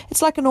Centre.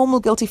 It's like a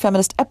normal Guilty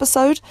Feminist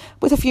episode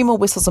with a few more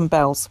whistles and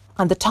bells.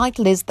 And the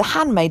title is The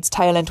Handmaid's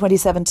Tale in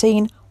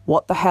 2017,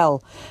 What the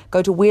Hell?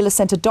 Go to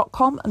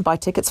wheelercentre.com and buy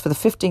tickets for the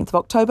 15th of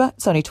October.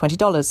 It's only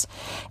 $20.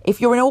 If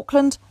you're in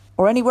Auckland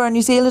or anywhere in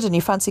New Zealand and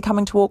you fancy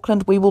coming to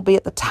Auckland, we will be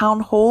at the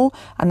Town Hall,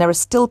 and there are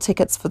still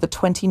tickets for the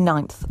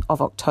 29th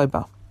of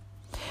October.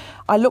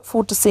 I look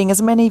forward to seeing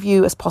as many of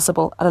you as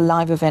possible at a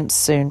live event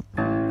soon.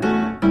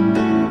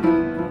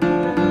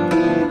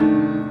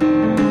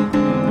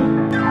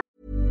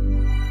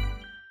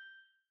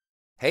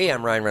 Hey,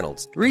 I'm Ryan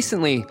Reynolds.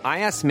 Recently,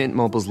 I asked Mint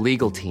Mobile's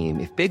legal team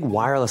if big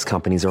wireless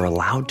companies are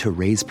allowed to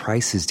raise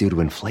prices due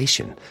to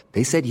inflation.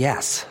 They said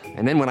yes.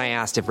 And then when I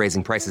asked if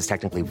raising prices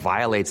technically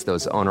violates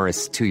those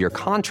onerous 2-year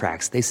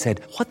contracts, they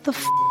said, "What the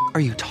f*** are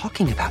you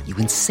talking about, you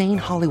insane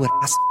Hollywood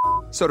ass?"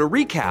 So to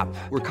recap,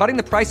 we're cutting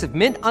the price of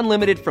Mint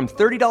Unlimited from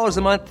 $30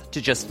 a month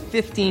to just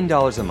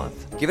 $15 a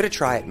month. Give it a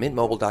try at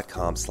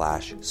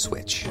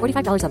mintmobile.com/switch.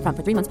 $45 up front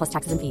for 3 months plus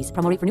taxes and fees.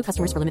 Promo rate for new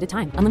customers for limited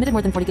time. Unlimited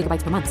more than 40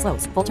 gigabytes per month.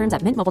 Slows full terms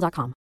at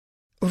mintmobile.com.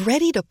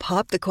 Ready to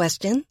pop the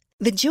question?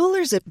 The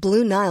jewelers at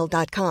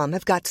BlueNile.com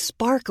have got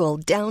sparkle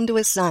down to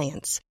a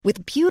science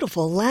with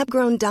beautiful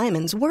lab-grown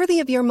diamonds worthy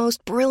of your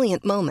most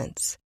brilliant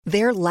moments.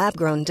 Their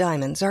lab-grown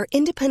diamonds are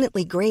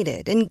independently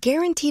graded and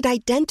guaranteed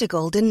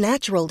identical to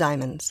natural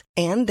diamonds,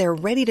 and they're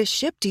ready to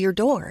ship to your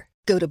door.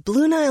 Go to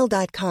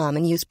BlueNile.com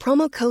and use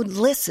promo code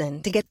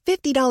LISTEN to get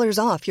 $50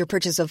 off your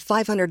purchase of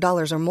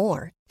 $500 or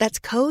more. That's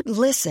code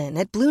LISTEN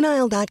at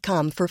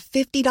BlueNile.com for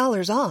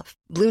 $50 off.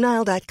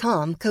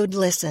 BlueNile.com, code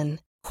LISTEN.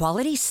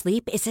 Quality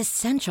sleep is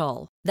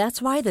essential.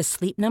 That's why the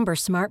Sleep Number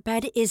Smart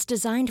Bed is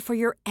designed for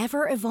your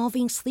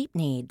ever-evolving sleep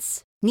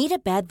needs. Need a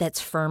bed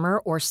that's firmer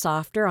or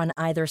softer on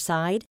either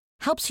side?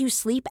 Helps you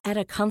sleep at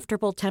a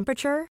comfortable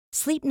temperature?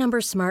 Sleep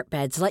Number Smart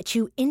Beds let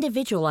you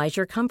individualize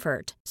your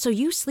comfort, so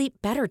you sleep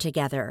better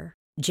together.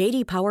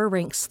 J.D. Power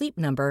ranks Sleep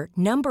Number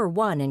number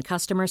 1 in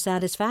customer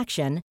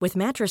satisfaction with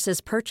mattresses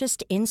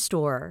purchased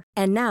in-store.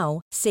 And now,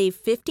 save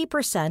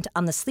 50%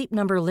 on the Sleep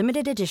Number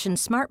Limited Edition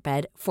Smart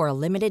Bed for a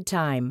limited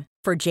time.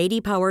 For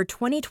J.D. Power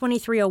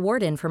 2023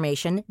 award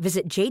information,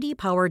 visit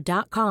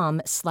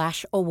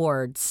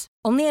jdpower.com/awards.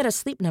 Only at a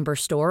Sleep Number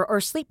store or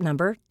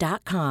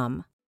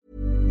sleepnumber.com.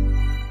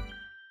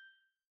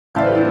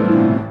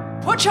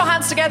 Put your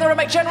hands together and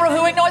make general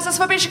hooing noises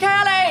for Bisha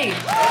Kelly.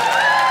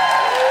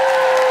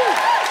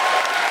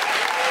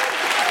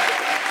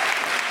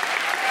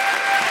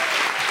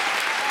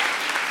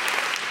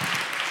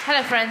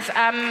 Hello, friends.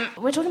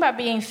 We're talking about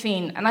being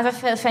seen. And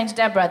as I was saying to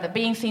Deborah, that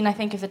being seen, I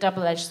think, is a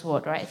double-edged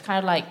sword, right? It's kind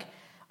of like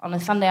on a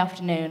Sunday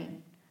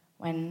afternoon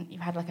when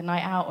you've had like a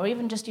night out, or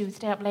even just you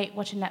stay up late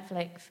watching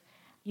Netflix.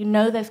 You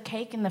know there's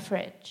cake in the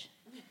fridge,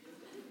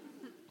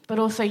 but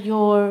also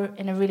you're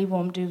in a really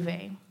warm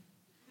duvet.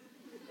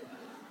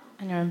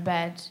 And you're in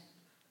bed,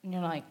 and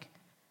you're like,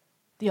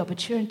 the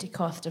opportunity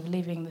cost of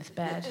leaving this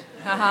bed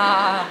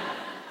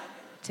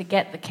to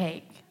get the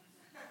cake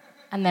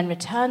and then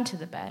return to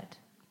the bed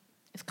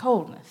is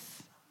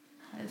coldness.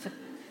 It's a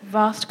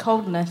vast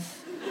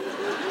coldness.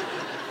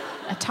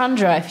 A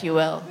tundra, if you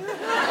will.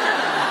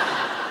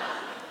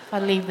 If I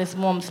leave this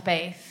warm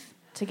space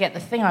to get the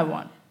thing I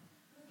want.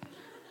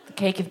 The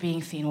cake is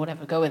being seen,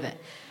 whatever, go with it.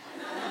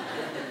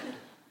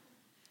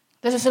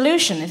 There's a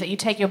solution, is that you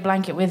take your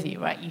blanket with you,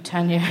 right? You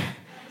turn your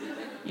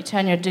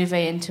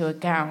duvet into a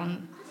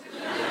gown.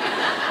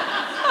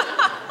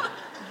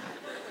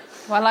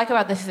 What I like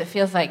about this is it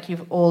feels like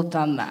you've all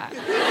done that.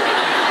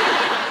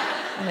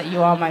 And that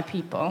you are my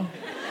people.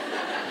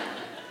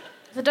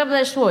 It's a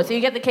double-edged sword. So you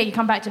get the cake, you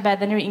come back to bed,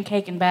 then you're eating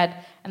cake in bed,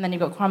 and then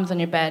you've got crumbs on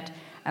your bed.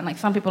 And like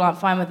some people aren't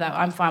fine with that.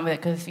 I'm fine with it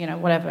because, you know,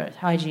 whatever, it's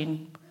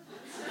hygiene.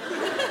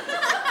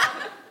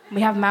 We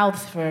have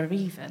mouths for a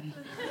reason.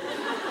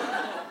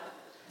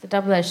 The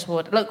double-edged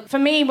sword. Look, for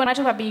me, when I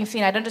talk about being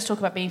seen, I don't just talk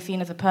about being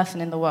seen as a person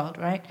in the world,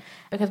 right?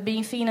 Because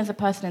being seen as a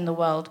person in the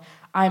world,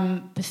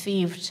 I'm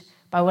perceived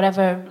by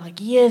whatever,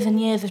 like, years and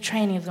years of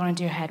training has gone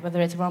into your head,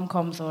 whether it's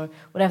rom-coms or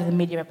whatever the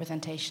media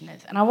representation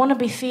is. And I want to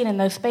be seen in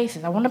those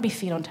spaces. I want to be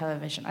seen on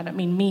television. I don't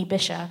mean me,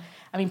 Bisha.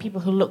 I mean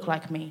people who look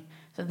like me.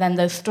 So then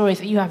those stories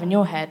that you have in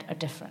your head are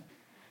different.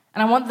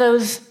 And I want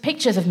those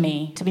pictures of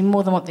me to be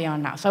more than what they are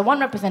now. So I want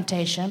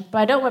representation, but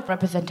I don't want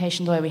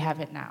representation the way we have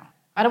it now.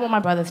 I don't want my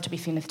brothers to be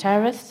seen as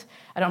terrorists.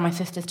 I don't want my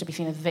sisters to be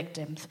seen as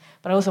victims.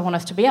 But I also want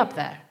us to be up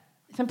there.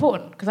 It's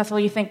important, because that's all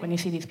you think when you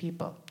see these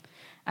people.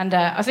 And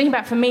I was thinking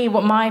about, for me,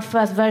 what my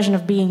first version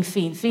of being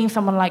seen, seeing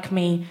someone like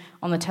me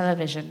on the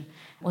television,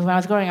 was when I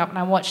was growing up and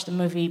I watched the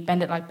movie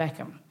Bend It Like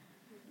Beckham.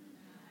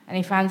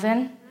 Any fans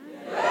in?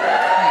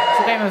 Yeah,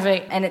 it's a great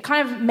movie. And it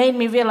kind of made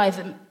me realize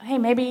that, hey,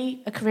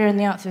 maybe a career in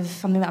the arts is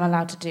something that I'm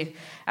allowed to do.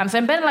 So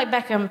in Bend It Like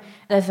Beckham,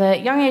 there's a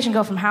young Asian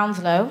girl from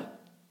Hounslow.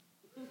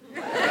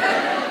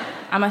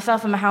 I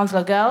myself am a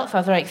Hounslow girl, so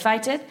I was very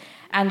excited.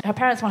 And her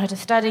parents want her to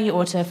study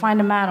or to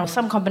find a man or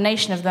some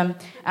combination of them.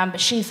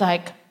 But she's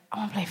like, I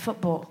want to play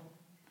football.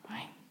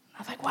 Right? I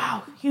was like,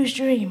 wow, huge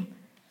dream.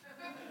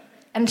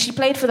 And she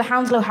played for the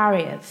Hounslow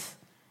Harriers.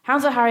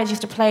 Hounslow Harriers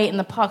used to play in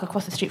the park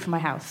across the street from my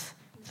house.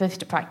 So I used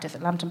to practice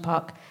at Lambton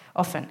Park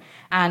often.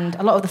 And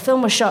a lot of the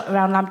film was shot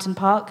around Lambton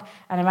Park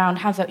and around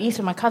Hounslow East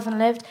where my cousin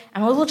lived.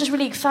 And it was all just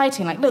really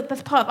exciting. Like, look,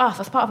 that's part of us.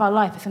 That's part of our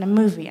life. It's in a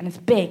movie and it's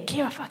big.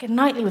 Keira fucking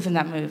Knightley was in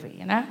that movie,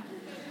 you know?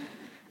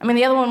 I mean,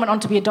 the other one went on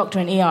to be a doctor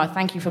in ER.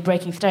 Thank you for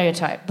breaking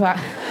stereotype. But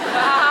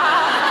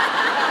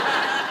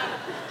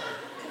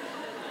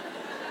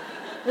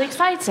it was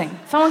exciting.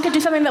 Someone could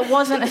do something that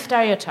wasn't a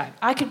stereotype.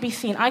 I could be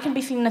seen. I can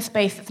be seen in a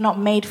space that's not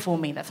made for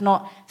me, that's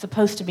not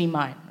supposed to be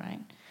mine, right?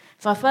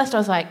 So at first I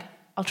was like,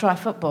 I'll try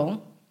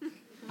football.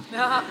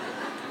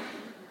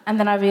 And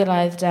then I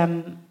realized,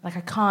 like,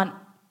 I can't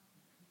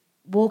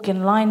walk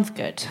in lines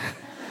good.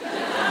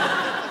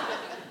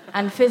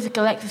 And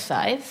physical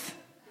exercise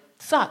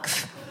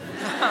sucks.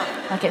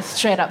 Like, it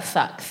straight up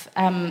sucks.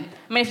 I mean,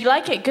 if you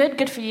like it,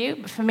 good for you.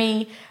 But for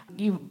me,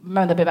 you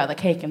remember the bit about the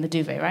cake and the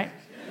duvet, right?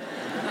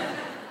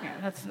 Yeah,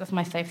 that's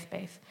my safe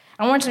space.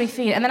 I wanted to be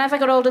seen. And then as I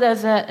got older, there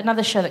was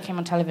another show that came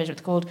on television.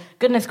 It's called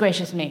Goodness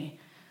Gracious Me.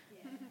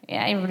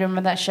 Yeah, you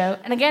remember that show?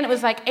 And again, it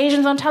was like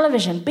Asians on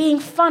television being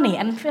funny,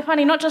 and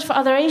funny not just for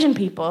other Asian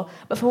people,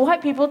 but for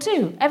white people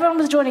too. Everyone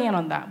was joining in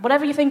on that.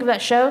 Whatever you think of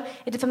that show,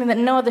 it did something that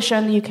no other show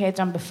in the UK has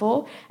done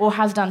before, or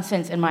has done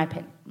since, in my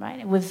opinion,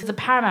 right? It was the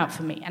paramount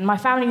for me. And my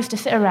family used to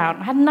sit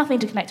around. I had nothing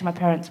to connect to my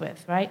parents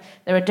with, right?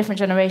 They were a different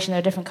generation, they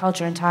were a different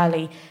culture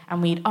entirely,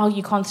 and we'd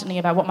argue constantly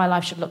about what my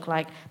life should look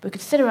like. But we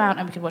could sit around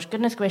and we could watch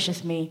Goodness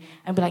Gracious Me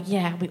and be like,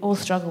 yeah, we all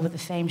struggle with the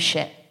same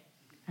shit.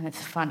 And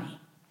it's funny.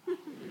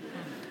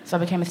 So I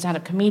became a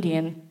stand-up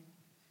comedian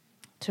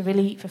to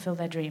really fulfill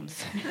their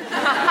dreams.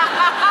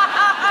 At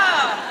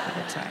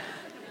the time.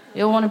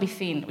 We all want to be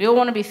seen. We all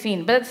want to be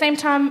seen. But at the same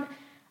time,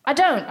 I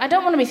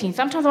don't want to be seen.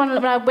 Sometimes when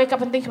I wake up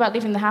and think about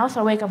leaving the house,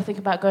 I wake up and think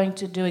about going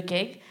to do a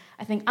gig,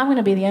 I think, I'm going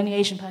to be the only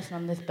Asian person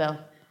on this bill.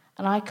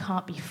 And I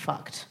can't be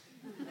fucked.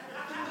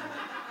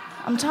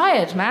 I'm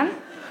tired, man.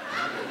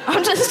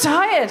 I'm just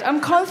tired.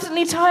 I'm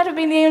constantly tired of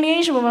being the only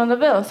Asian woman on the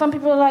bill. Some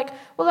people are like,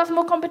 well, that's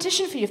more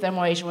competition for you if there are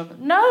more Asian women.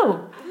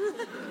 No.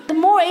 The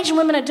more Asian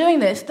women are doing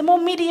this, the more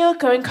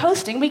mediocre and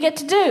coasting we get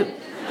to do.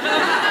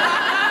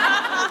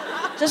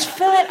 Just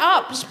fill it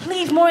up. Just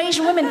please, more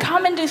Asian women,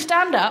 come and do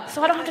stand-up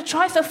so I don't have to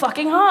try so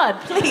fucking hard.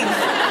 Please.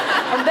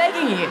 I'm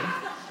begging you.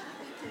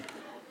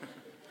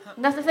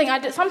 And that's the thing.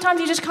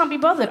 Sometimes you just can't be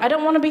bothered. I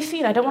don't want to be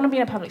seen. I don't want to be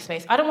in a public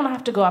space. I don't want to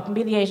have to go up and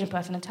be the Asian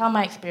person and tell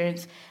my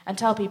experience and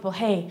tell people,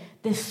 hey,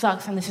 this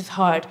sucks and this is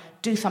hard.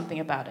 Do something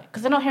about it.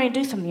 Because they're not hearing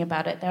do something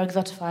about it. They're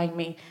exotifying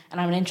me,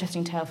 and I'm an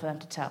interesting tale for them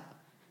to tell.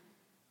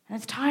 And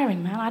it's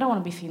tiring, man. I don't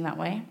want to be seen that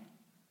way.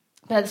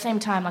 But at the same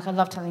time, I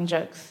love telling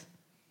jokes.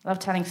 I love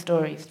telling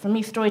stories. For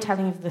me,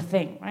 storytelling is the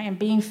thing, right? And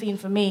being seen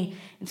for me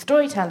in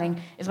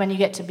storytelling is when you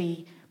get to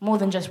be more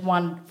than just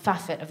one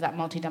facet of that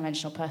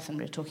multidimensional person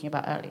we were talking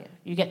about earlier.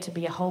 You get to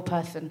be a whole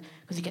person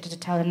because you get to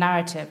tell a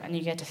narrative and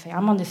you get to say,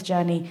 I'm on this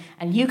journey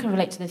and you can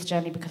relate to this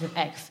journey because of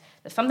X.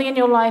 There's something in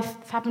your life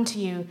that's happened to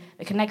you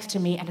that connects to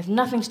me and has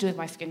nothing to do with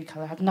my skin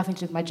color, has nothing to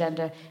do with my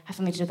gender, has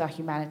something to do with our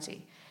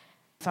humanity.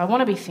 So I want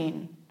to be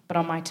seen, but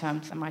on my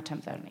terms and my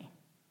terms only.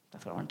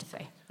 That's what I wanted to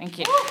say. Thank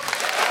you.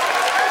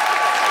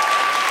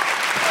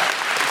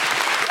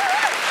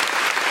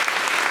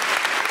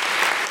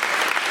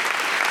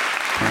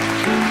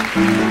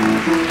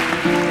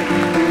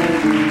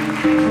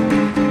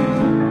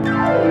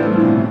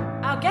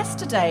 Our guests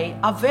today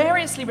are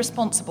variously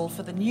responsible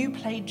for the new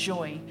play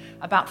Joy,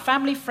 about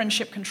family,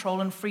 friendship, control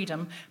and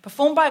freedom,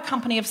 performed by a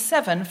company of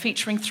 7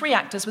 featuring 3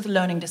 actors with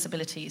learning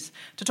disabilities.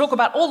 To talk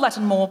about all that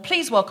and more,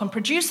 please welcome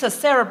producer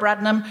Sarah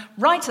Bradnam,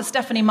 writer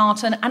Stephanie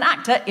Martin and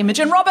actor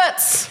Imogen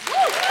Roberts.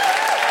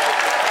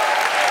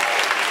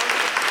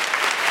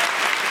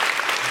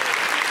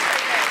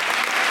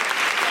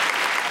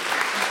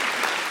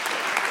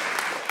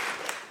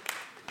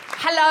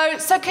 Hello,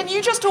 so can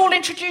you just all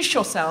introduce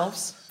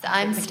yourselves?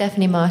 I'm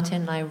Stephanie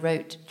Martin, I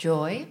wrote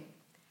Joy.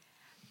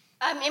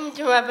 I'm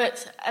Imogen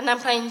Roberts, and I'm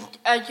playing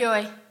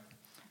Joy.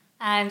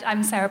 And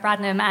I'm Sarah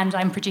Bradnam, and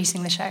I'm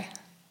producing the show.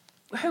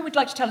 Who would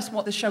like to tell us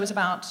what this show is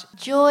about?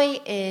 Joy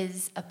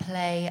is a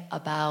play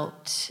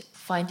about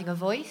finding a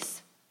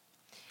voice.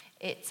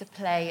 It's a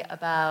play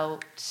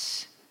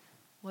about...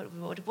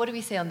 What do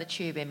we say on the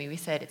tube, Amy? We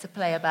said it's a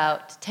play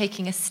about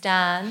taking a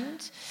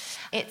stand.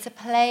 It's a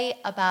play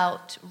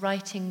about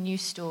writing new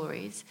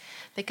stories,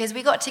 because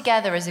we got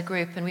together as a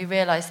group and we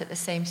realised that the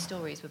same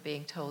stories were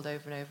being told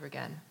over and over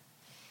again.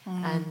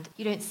 And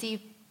you don't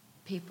see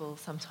people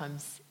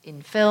sometimes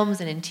in films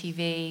and in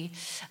TV,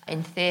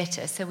 in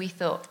theatre, so we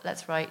thought,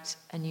 let's write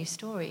a new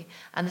story.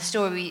 And the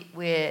story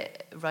we're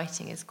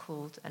writing is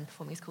called, and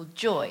performing, is called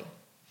Joy.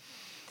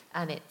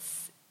 And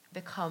it's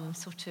become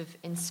sort of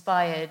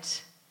inspired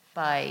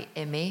by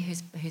Imi,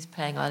 who's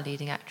playing our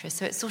leading actress.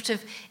 So it's sort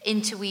of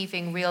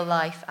interweaving real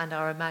life and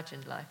our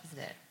imagined life, isn't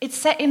it? It's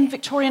set in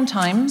Victorian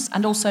times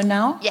and also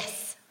now?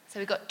 Yes. So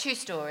we've got 2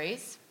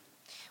 stories.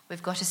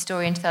 We've got a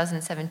story in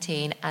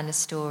 2017 and a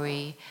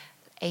story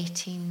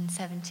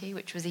 1870,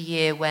 which was a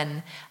year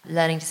when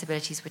learning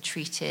disabilities were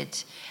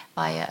treated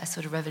by a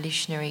sort of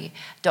revolutionary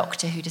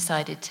doctor who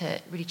decided to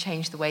really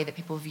change the way that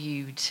people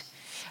viewed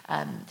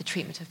the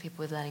treatment of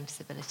people with learning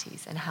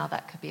disabilities and how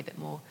that could be a bit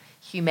more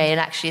humane, and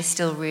actually is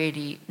still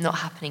really not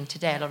happening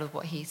today, a lot of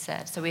what he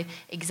said. So we're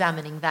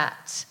examining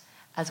that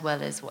as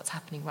well as what's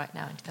happening right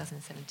now in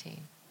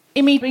 2017.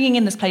 Imi, bringing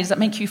in this play, does that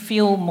make you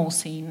feel more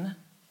seen?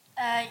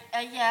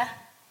 Yeah.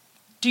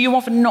 Do you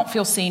often not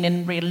feel seen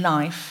in real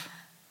life?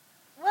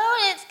 Well,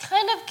 it's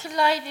kind of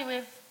collided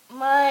with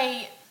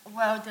my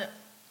world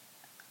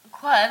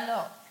quite a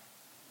lot,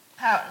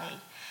 apparently.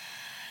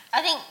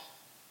 I think,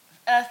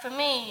 for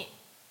me,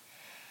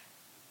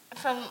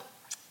 from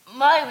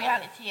my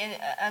reality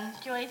and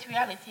Joy's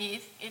reality,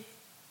 it's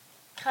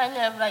kind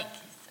of like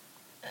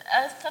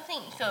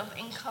something sort of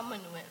in common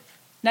with.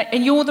 Now,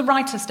 and you're the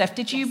writer, Steph.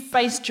 Did you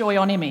base Joy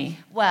on Imi?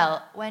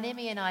 Well, when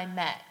Imi and I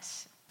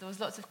met, there was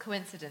lots of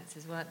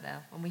coincidences, weren't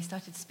there? When we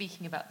started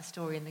speaking about the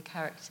story and the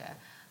character.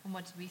 And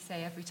what did we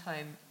say every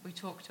time we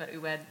talked about it?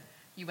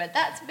 You went,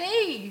 that's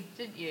me,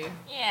 didn't you?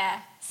 Yeah.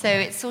 So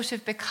it's sort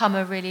of become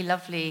a really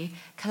lovely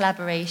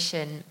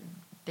collaboration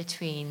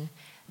between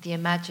the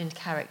imagined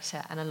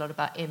character and a lot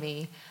about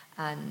Imi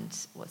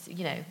and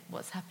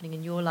what's happening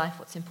in your life,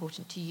 what's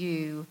important to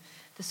you,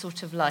 the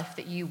sort of life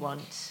that you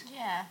want,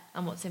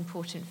 and what's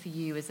important for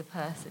you as a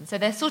person. So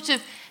they're sort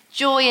of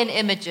Joy and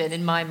Imogen,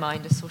 in my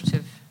mind, are sort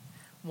of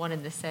one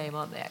and the same,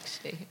 aren't they,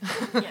 actually?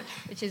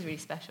 Which is really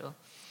special.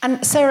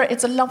 And Sarah,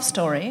 it's a love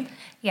story.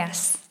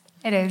 Yes,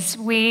 it is.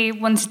 We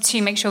wanted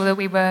to make sure that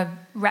we were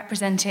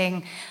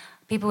representing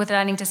people with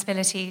learning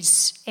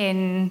disabilities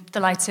in the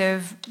light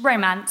of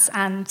romance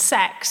and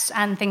sex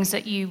and things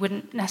that you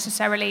wouldn't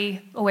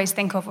necessarily always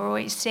think of or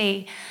always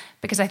see,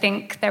 because I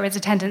think there is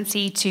a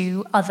tendency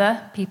to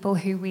other people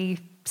who we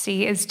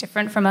see as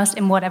different from us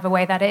in whatever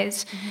way that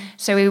is.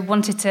 So we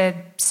wanted to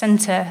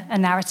centre a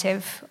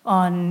narrative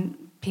on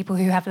people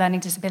who have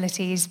learning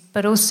disabilities,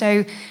 but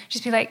also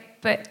just be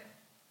like, but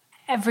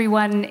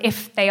everyone,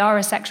 if they are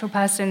a sexual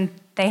person,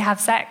 they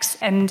have sex,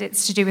 and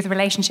it's to do with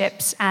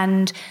relationships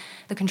and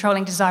the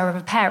controlling desire of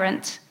a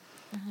parent,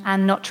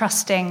 and not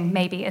trusting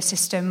maybe a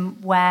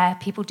system where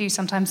people do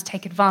sometimes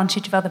take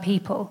advantage of other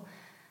people,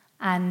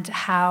 and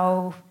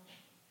how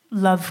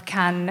love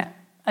can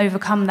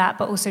overcome that,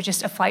 but also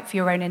just a fight for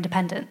your own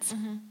independence.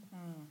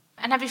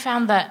 And have you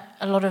found that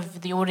a lot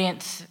of the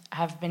audience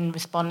have been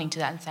responding to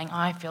that and saying,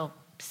 I feel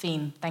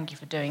seen, thank you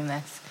for doing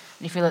this?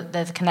 And you feel that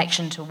there's a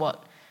connection to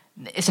what...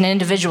 It's an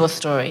individual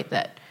story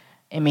that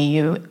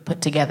you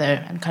put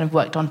together and kind of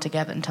worked on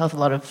together and tells a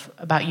lot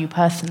about you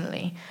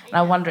personally. And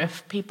I wonder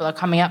if people are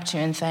coming up to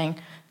you and saying,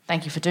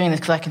 thank you for doing this,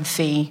 because I can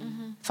see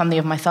something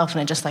of myself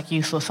in it, just like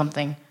you saw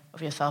something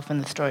of yourself in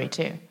the story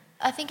too.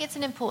 I think it's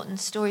an important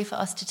story for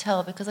us to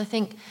tell, because I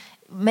think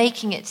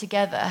making it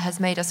together has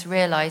made us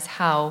realise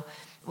how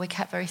we're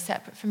kept very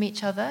separate from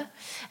each other.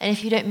 And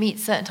if you don't meet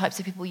certain types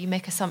of people, you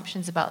make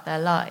assumptions about their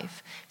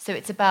life. So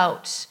it's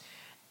about...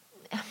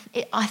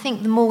 I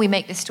think the more we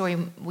make this story,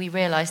 we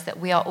realise that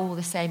we are all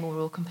the same, or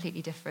we're all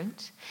completely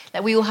different.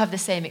 That we all have the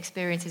same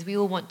experiences. We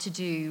all want to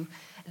do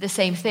the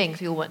same things.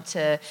 We all want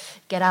to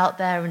get out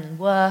there and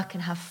work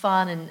and have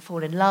fun and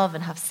fall in love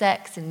and have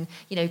sex and,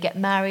 get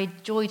married.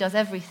 Joy does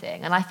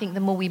everything. And I think the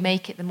more we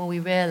make it, the more we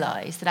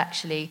realise that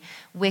actually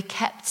we're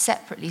kept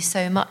separately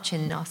so much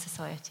in our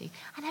society.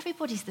 And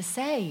everybody's the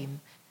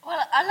same. Well,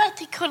 I like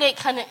to call it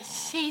kind of,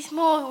 she's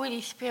more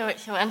really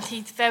spiritual and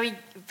she's very,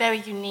 very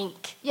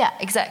unique. Yeah,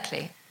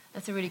 exactly.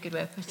 That's a really good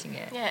way of putting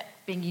it. Yeah.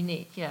 Being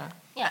unique, yeah.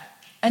 Yeah.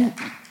 And...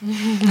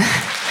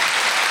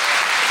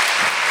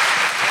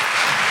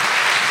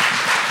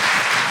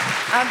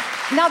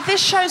 now,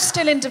 this show's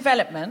still in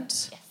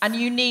development, and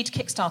you need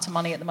Kickstarter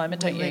money at the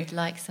moment, don't you? We would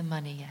like some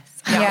money, yes.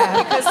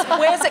 Yeah, because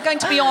where's it going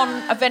to be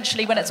on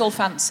eventually when it's all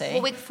fancy?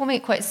 Well, we're performing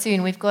it quite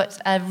soon. We've got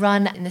a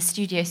run in the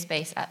studio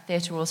space at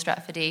Theatre Royal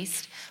Stratford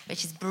East,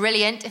 which is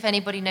brilliant. If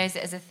anybody knows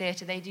it as a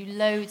theatre, they do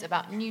loads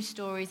about news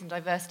stories and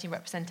diversity and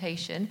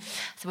representation.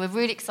 So we're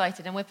really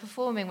excited, and we're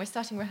performing. We're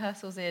starting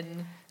rehearsals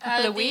in a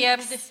couple of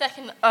weeks. The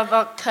 2nd of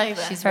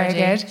October. She's very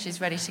ready. good. She's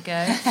ready to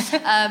go.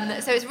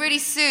 So it's really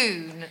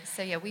soon.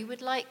 So yeah, we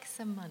would like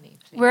some money,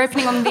 please. We're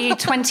opening on the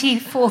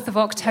 24th of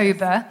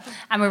October,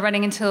 and we're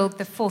running until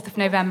the 4th of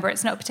November.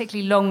 It's not a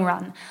particularly long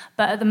run,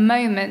 but at the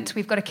moment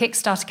we've got a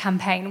Kickstarter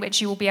campaign, which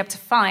you will be able to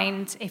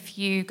find if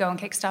you go on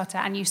Kickstarter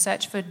and you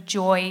search for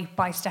Joy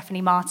by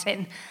Stephanie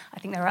Martin. I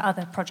think there are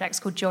other projects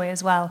called Joy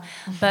as well,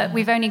 but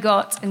we've only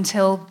got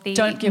until the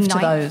Don't give 9th. to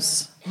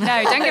those.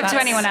 No, don't give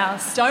to anyone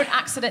else. Don't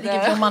accidentally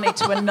give your money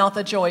to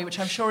another Joy, which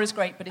I'm sure is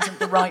great, but isn't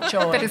the right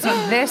Joy. But it's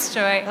not this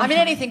Joy. I mean,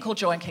 anything called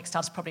Joy on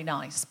Kickstarter is probably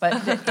nice,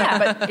 but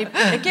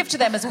give to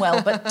them as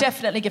well, but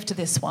definitely give to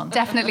this one.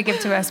 Definitely give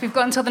to us. We've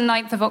got until the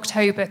 9th of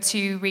October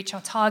to reach our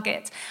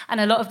target,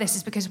 and a lot of this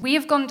is because we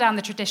have gone down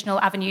the traditional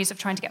avenues of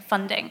trying to get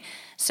funding.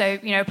 So,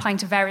 applying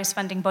to various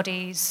funding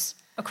bodies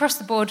across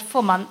the board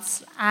for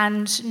months,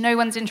 and no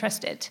one's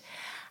interested.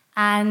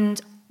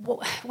 And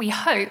we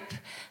hope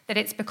that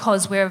it's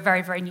because we're a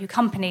very, very new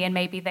company and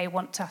maybe they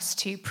want us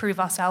to prove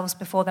ourselves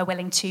before they're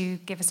willing to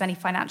give us any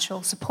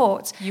financial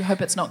support. You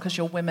hope it's not because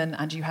you're women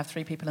and you have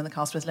 3 people in the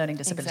cast with learning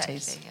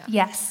disabilities. Exactly,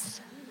 yeah.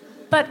 Yes.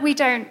 But we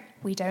don't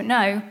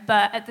know.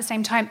 But at the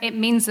same time, it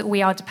means that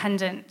we are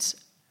dependent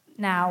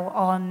now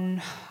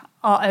on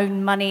our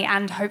own money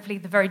and hopefully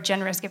the very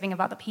generous giving of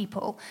other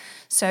people.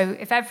 So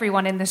if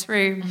everyone in this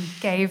room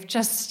gave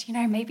just,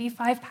 maybe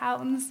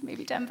 £5,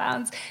 maybe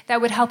 £10, that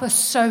would help us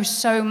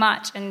so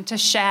much, and to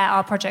share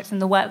our projects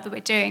and the work that we're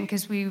doing,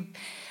 because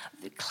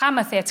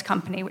Clamour Theatre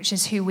Company, which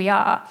is who we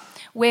are,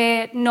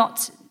 we're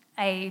not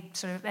a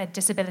sort of a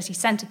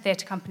disability-centred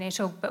theatre company at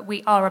all, but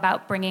we are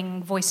about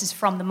bringing voices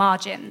from the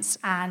margins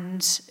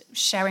and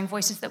sharing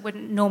voices that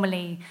wouldn't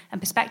normally, and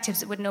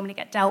perspectives that wouldn't normally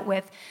get dealt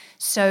with.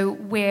 So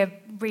we're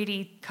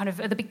really kind of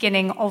at the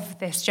beginning of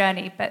this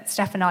journey, but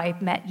Steph and I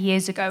met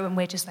years ago, and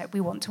we're just like, we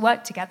want to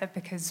work together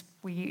because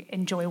we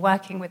enjoy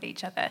working with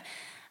each other.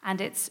 And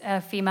it's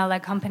a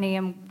female-led company,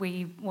 and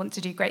we want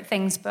to do great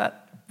things,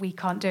 but we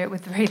can't do it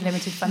with the very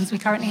limited funds we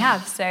currently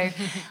have, so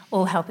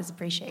all help is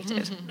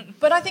appreciated.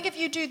 But I think if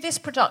you do this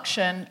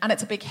production and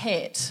it's a big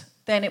hit,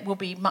 then it will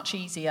be much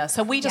easier.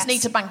 So we just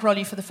need to bankroll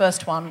you for the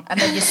first one, and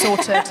then you're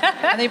sorted, and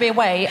then you'll be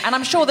away. And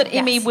I'm sure that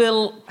Imi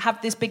will have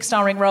this big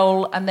starring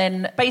role, and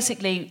then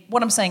basically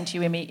what I'm saying to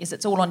you, Imi, is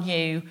it's all on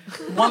you.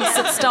 Once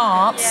it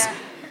starts,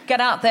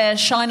 get out there,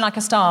 shine like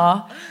a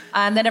star,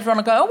 and then everyone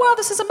will go, oh, wow,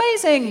 this is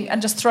amazing,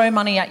 and just throw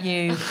money at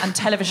you, and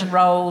television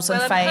roles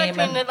and fame. I'm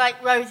hoping that,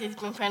 like, Rosie's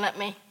been thrown at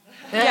me.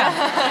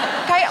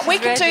 Yeah. Okay, we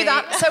can do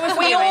that. So if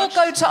we all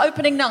go to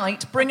opening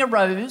night, bring a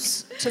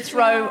rose to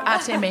throw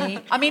at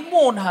Imi. I mean,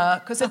 warn her,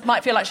 because it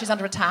might feel like she's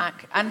under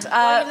attack. And you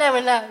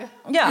never know.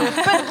 Yeah,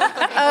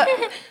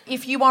 but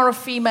if you are a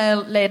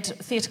female-led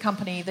theatre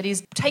company that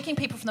is taking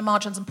people from the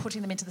margins and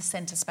putting them into the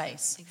centre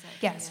space,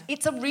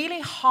 it's a really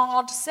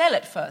hard sell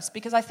at first,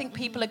 because I think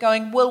people are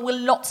going, well, will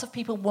lots of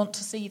people want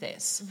to see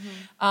this?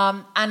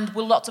 And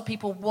will lots of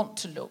people want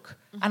to look?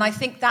 And I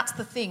think that's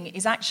the thing,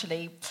 is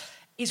actually...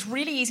 It's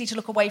really easy to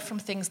look away from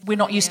things we're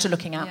not used to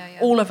looking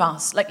at, all of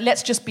us. Like,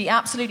 let's just be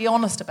absolutely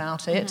honest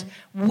about it.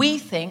 We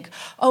think,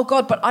 oh,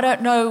 God, but I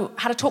don't know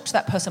how to talk to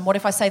that person. What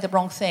if I say the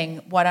wrong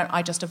thing? Why don't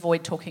I just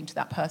avoid talking to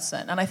that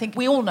person? And I think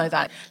we all know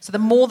that. So the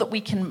more that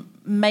we can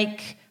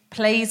make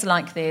plays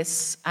like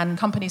this and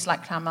companies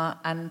like Clamour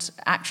and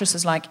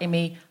actresses like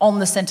Imi on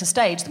the centre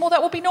stage, the more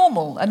that will be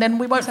normal, and then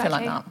we won't feel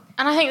like that.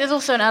 And I think there's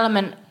also an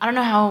element, I don't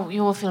know how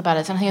you all feel about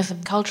it, I think it's a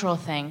cultural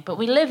thing, but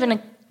we live in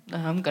a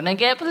I'm going to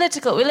get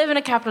political. We live in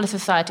a capitalist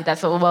society.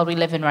 That's the world we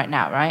live in right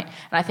now, right? And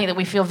I think that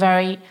we feel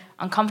very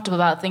uncomfortable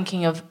about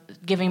thinking of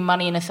giving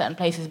money in a certain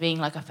place as being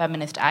like a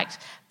feminist act.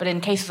 But in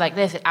cases like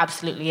this, it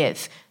absolutely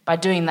is. By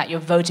doing that,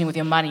 you're voting with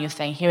your money. You're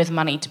saying, here is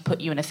money to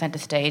put you in a centre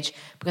stage,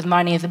 because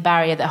money is a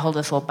barrier that holds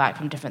us all back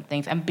from different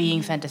things and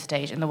being centre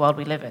stage in the world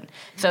we live in.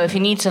 So if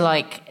you need to,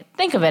 like,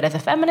 think of it as a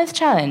feminist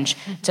challenge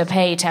to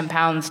pay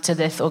 £10 to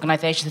this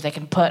organisation so they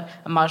can put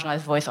a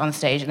marginalised voice on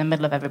stage in the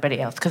middle of everybody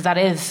else, because that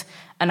is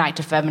an act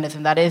of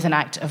feminism. That is an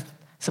act of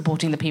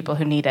supporting the people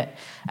who need it.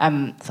 So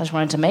I just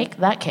wanted to make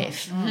that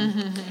case.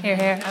 Hear,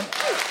 hear.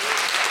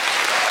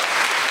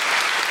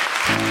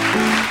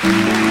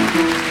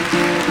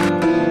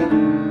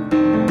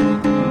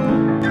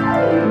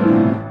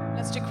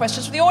 Let's do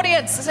questions from the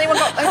audience. Has anyone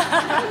got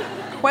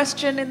a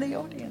question in the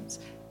audience?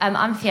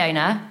 I'm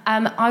Fiona.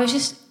 I was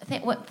just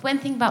when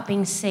thinking about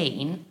being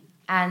seen,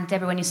 and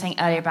Deborah, when you were saying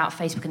earlier about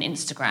Facebook and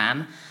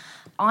Instagram,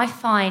 I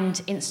find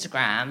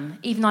Instagram,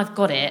 even though I've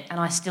got it and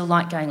I still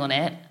like going on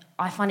it,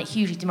 I find it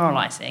hugely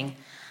demoralising.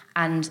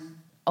 And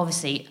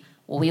obviously,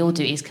 what we all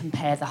do is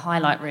compare the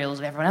highlight reels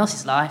of everyone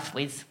else's life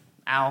with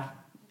our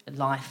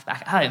life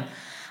back at home.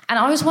 And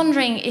I was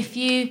wondering if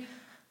you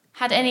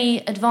had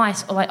any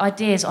advice or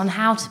ideas on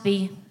how to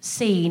be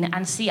seen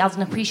and see others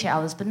and appreciate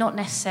others, but not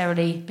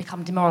necessarily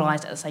become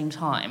demoralised at the same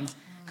time,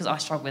 because I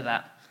struggle with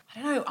that.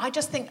 I don't know, I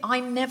just think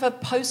I never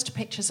post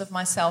pictures of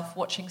myself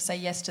watching Say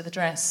Yes to the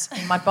Dress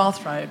in my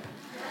bathrobe.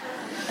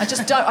 I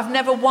just don't, I've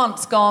never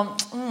once gone,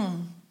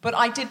 But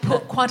I did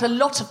put quite a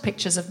lot of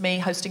pictures of me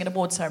hosting an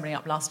award ceremony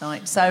up last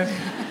night. So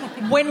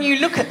when you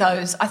look at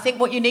those, I think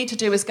what you need to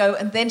do is go,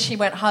 and then she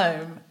went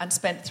home and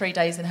spent 3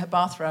 days in her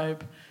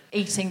bathrobe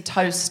eating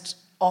toast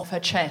off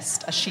her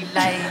chest as she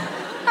lay.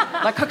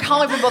 Like, I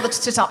can't even bother to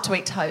sit up to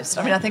eat toast.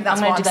 I mean, I think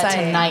that's what I'm saying. I'm going to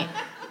do that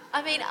tonight.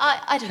 I mean,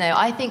 I don't know.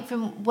 I think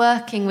from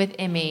working with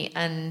Imi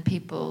and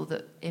people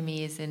that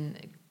Imi is in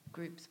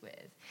groups with,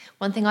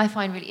 one thing I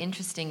find really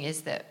interesting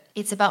is that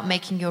it's about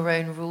making your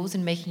own rules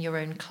and making your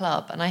own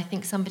club. And I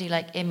think somebody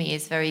like Imi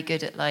is very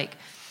good at, like,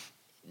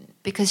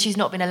 because she's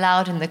not been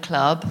allowed in the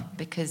club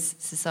because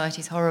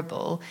society's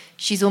horrible,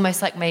 she's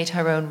almost like made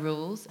her own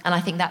rules. And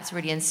I think that's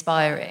really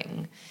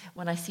inspiring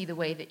when I see the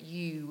way that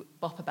you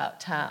bop about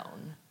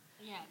town.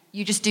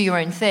 You just do your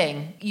own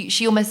thing.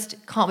 She almost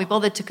can't be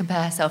bothered to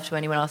compare herself to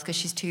anyone else because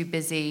she's too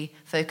busy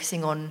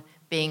focusing on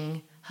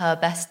being her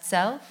best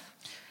self.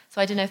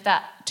 So I don't know if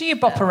that... Do you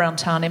bop around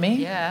town, Imi?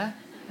 Yeah.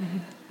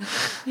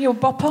 You a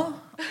bopper?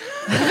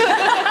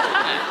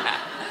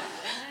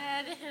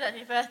 This is like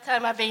the first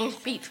time I've been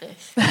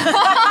speechless.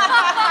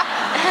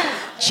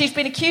 She's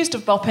been accused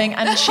of bopping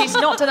and she's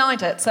not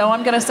denied it, so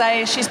I'm going to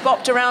say she's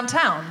bopped around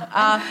town.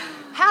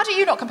 How do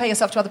you not compare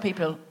yourself to other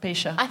people,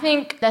 Bisha? I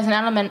think there's an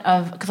element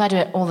of, because I do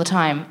it all the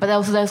time, but there's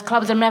also those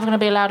clubs I'm never going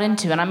to be allowed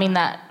into, and I mean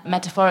that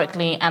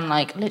metaphorically and,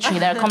 like, literally,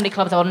 there are comedy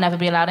clubs I will never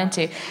be allowed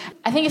into.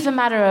 I think it's a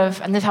matter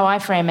of, and this is how I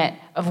frame it,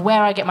 of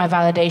where I get my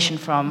validation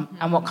from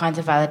and what kinds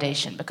of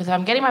validation. Because if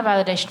I'm getting my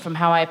validation from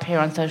how I appear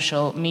on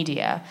social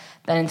media,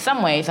 then in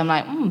some ways I'm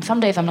like, some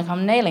days I'm like,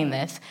 I'm nailing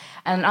this.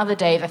 And other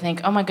days I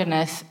think, oh my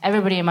goodness,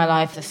 everybody in my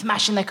life, they're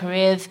smashing their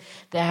careers,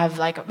 they have,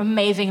 like,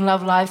 amazing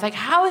love lives. Like,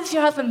 how is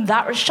your husband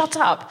that? Shut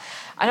up.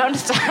 I don't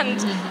understand.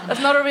 That's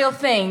not a real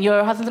thing.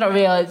 Your husband's not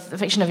real. It's the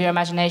fiction of your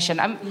imagination.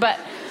 But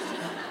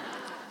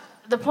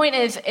the point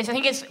is I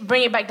think it's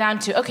bringing it back down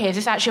to, okay, is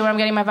this actually where I'm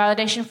getting my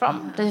validation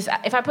from?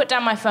 If I put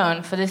down my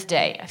phone for this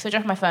day, I switch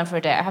off my phone for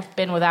a day, I have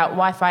been without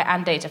Wi-Fi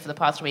and data for the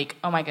past week.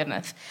 Oh my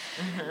goodness.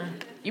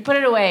 You put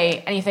it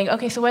away and you think,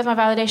 okay, so where's my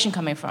validation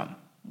coming from?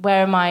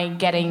 Where am I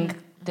getting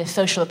the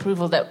social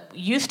approval that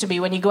used to be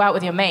when you go out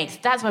with your mates.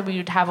 That's where we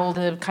would have all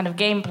the kind of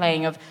game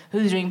playing of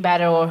who's doing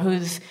better or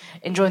who's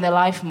enjoying their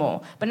life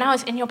more. But now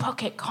it's in your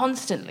pocket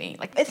constantly.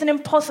 Like, it's an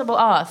impossible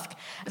ask.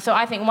 So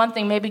I think one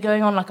thing, maybe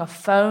going on like a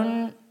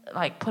phone,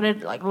 like put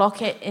it, like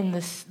lock it in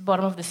the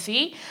bottom of the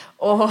sea,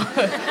 or...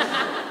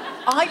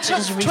 I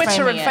took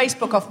Twitter and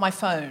Facebook off my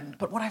phone,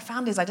 but what I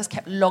found is I just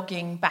kept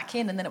logging back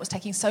in, and then it was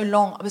taking so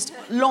long. I was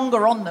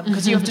longer on them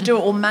because you have to do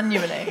it all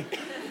manually.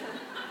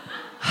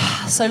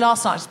 So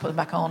last night I just put them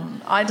back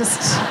on.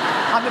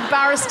 I'm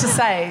embarrassed to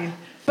say.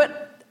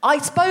 But I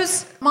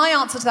suppose my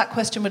answer to that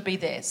question would be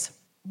this.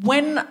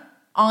 When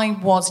I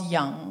was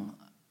young,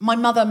 my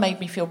mother made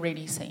me feel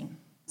really seen.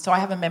 So I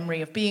have a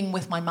memory of being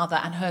with my mother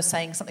and her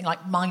saying something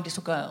like, "my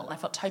little girl." I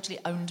felt totally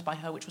owned by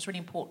her, which was really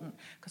important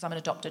because I'm an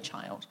adopted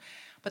child.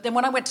 But then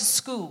when I went to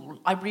school,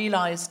 I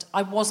realised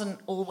I wasn't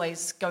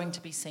always going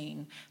to be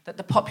seen, that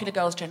the popular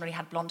girls generally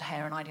had blonde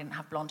hair and I didn't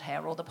have blonde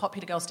hair, or the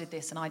popular girls did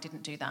this and I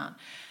didn't do that.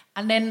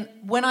 And then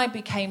when I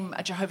became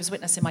a Jehovah's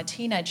Witness in my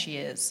teenage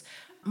years,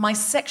 my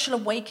sexual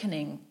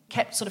awakening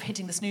kept sort of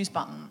hitting the snooze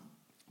button.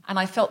 And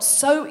I felt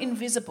so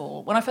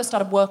invisible. When I first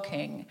started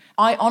working,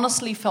 I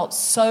honestly felt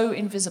so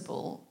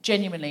invisible,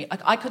 genuinely.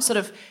 Like, I could sort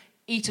of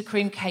eat a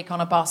cream cake on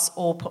a bus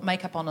or put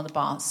makeup on the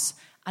bus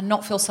and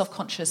not feel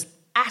self-conscious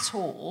at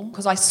all,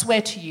 because I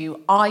swear to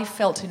you, I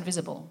felt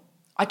invisible.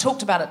 I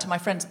talked about it to my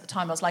friends at the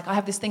time. I was like, I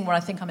have this thing where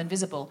I think I'm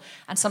invisible.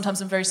 And sometimes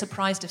I'm very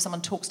surprised if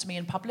someone talks to me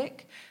in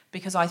public,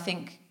 because I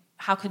think,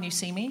 how can you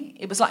see me?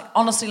 It was like,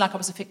 honestly, like I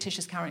was a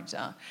fictitious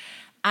character.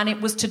 And it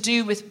was to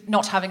do with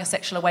not having a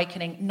sexual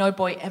awakening. No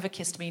boy ever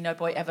kissed me. No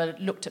boy ever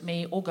looked at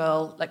me, or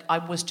girl. Like, I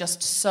was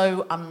just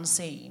so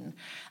unseen.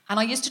 And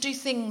I used to do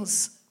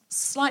things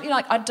slightly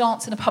like I'd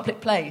dance in a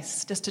public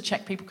place just to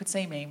check people could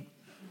see me.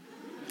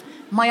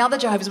 My other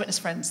Jehovah's Witness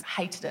friends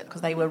hated it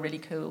because they were really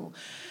cool.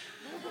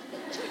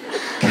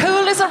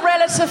 Cool is a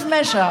relative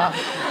measure.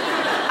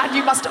 And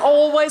you must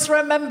always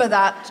remember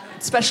that,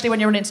 especially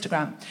when you're on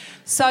Instagram.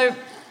 So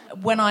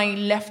when I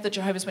left the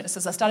Jehovah's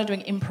Witnesses, I started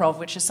doing improv,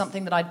 which is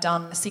something that I'd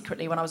done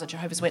secretly when I was a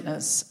Jehovah's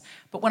Witness.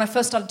 But when I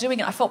first started doing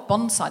it, I felt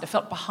bondside. I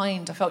felt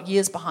behind. I felt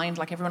years behind,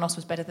 like everyone else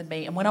was better than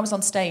me. And when I was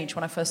on stage,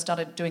 when I first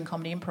started doing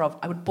comedy improv,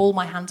 I would ball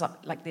my hands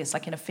up like this,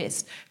 like in a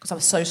fist, because I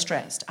was so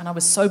stressed. And I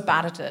was so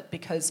bad at it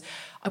because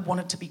I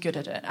wanted to be good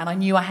at it. And I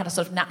knew I had a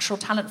sort of natural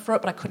talent for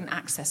it, but I couldn't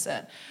access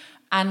it.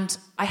 And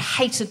I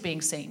hated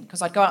being seen,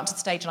 because I'd go out onto the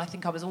stage and I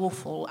think I was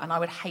awful, and I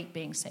would hate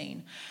being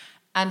seen.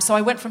 And so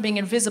I went from being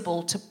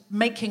invisible to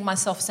making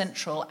myself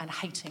central and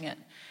hating it.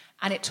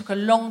 And it took a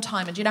long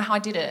time. And do you know how I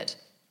did it?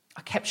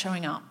 I kept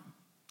showing up.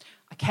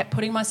 I kept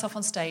putting myself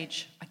on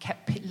stage. I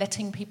kept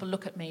letting people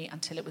look at me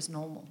until it was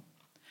normal.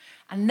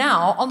 And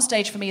now, on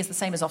stage for me is the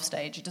same as off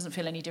stage. It doesn't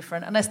feel any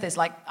different, unless there's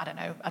like, I don't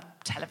know, a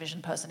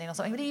television person in or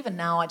something. But even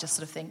now, I just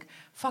sort of think,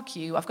 fuck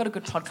you, I've got a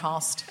good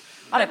podcast.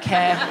 I don't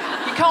care.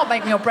 You can't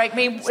make me or break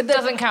me. It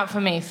doesn't count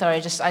for me,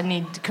 sorry, just I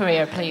need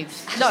career,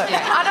 please. No,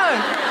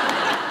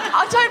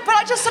 I don't, but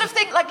I just sort of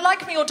think,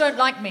 like me or don't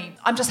like me,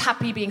 I'm just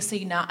happy being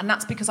seen now, and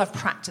that's because I've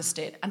practiced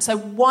it. And so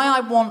why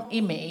I want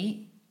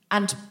Imi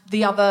and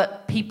the other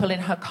people in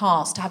her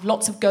cast to have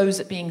lots of goes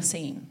at being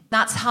seen,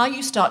 that's how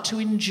you start to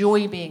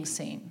enjoy being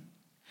seen.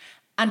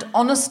 And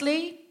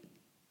honestly,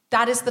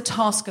 that is the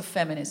task of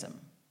feminism.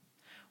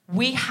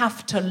 We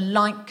have to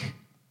like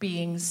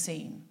being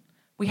seen.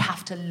 We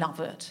have to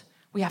love it.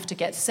 We have to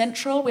get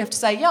central. We have to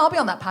say, yeah, I'll be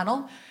on that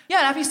panel.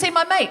 Yeah, have you seen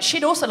my mate?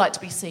 She'd also like to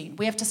be seen.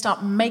 We have to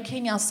start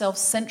making ourselves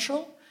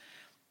central.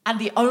 And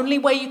the only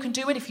way you can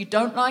do it, if you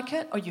don't like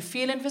it, or you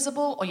feel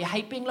invisible, or you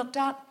hate being looked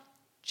at,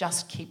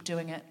 just keep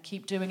doing it.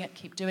 Keep doing it.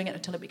 Keep doing it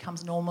until it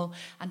becomes normal,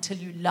 until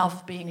you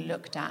love being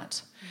looked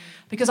at.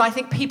 Because I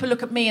think people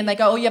look at me and they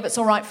go, oh, yeah, but it's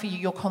all right for you.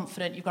 You're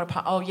confident. You've got a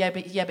part. Oh, yeah,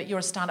 but you're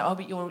a stand-up. Oh,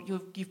 but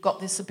you've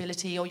got this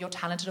ability, or you're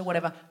talented, or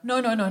whatever.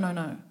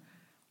 No.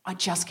 I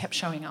just kept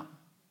showing up.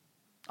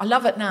 I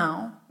love it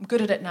now. I'm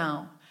good at it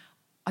now.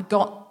 I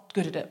got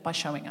good at it by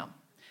showing up.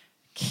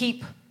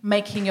 Keep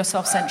making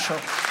yourself central.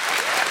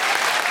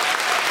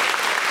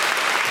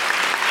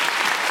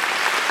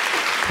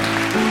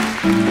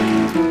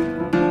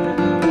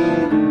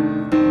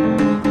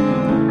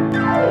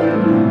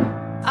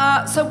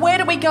 So where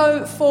do we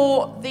go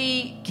for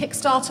the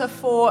Kickstarter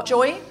for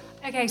Joy?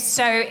 Okay,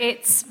 so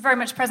it's very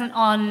much present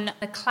on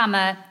the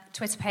Clamour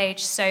Twitter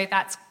page, so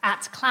that's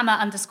at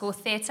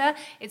Clamour_theatre.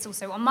 It's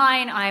also on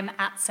mine. I'm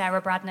at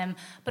Sarah Bradnam.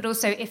 But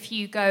also, if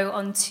you go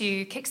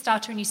onto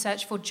Kickstarter and you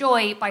search for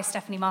Joy by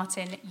Stephanie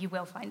Martin, you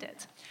will find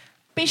it.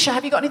 Bisha,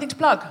 have you got anything to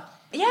plug?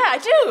 Yeah, I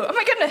do. Oh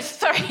my goodness.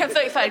 Sorry, I'm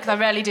so excited because I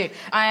rarely do.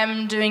 I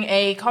am doing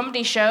a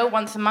comedy show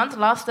once a month,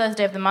 last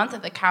Thursday of the month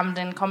at the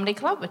Camden Comedy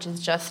Club, which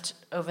is just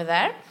over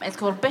there. It's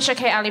called Bisha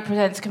K. Ali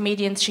Presents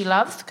Comedians She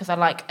Loves, because I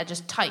like a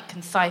just tight,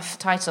 concise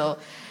title.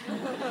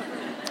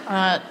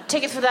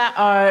 Tickets for that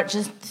are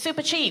just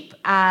super cheap,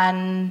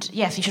 and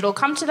yes, you should all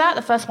come to that.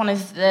 The first one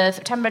is the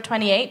September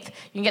 28th. You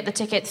can get the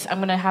tickets. I'm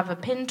going to have a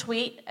pinned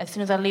tweet as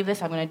soon as I leave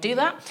this. I'm going to do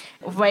that,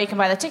 where you can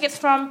buy the tickets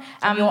from.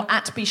 So you're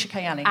at Bisha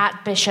K. Ali?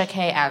 At Bisha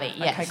K. Ali,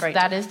 yes. Okay, great.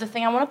 That is the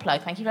thing I want to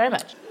plug. Thank you very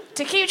much.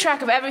 To keep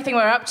track of everything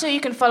we're up to,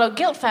 you can follow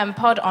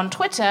GuiltFemPod on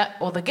Twitter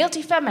or The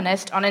Guilty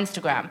Feminist on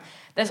Instagram.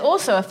 There's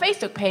also a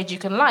Facebook page you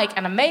can like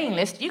and a mailing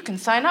list you can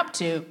sign up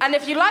to. And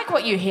if you like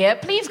what you hear,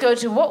 please go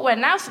to what we're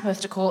now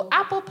supposed to call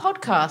Apple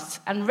Podcasts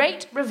and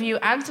rate, review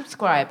and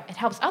subscribe. It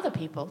helps other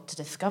people to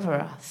discover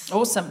us.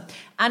 Awesome.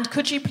 And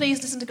could you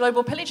please listen to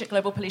Global Pillage at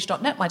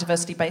globalpillage.net, my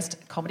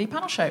diversity-based comedy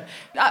panel show.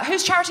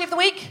 Who's Charity of the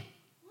Week?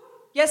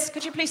 Yes,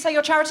 could you please say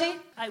your charity?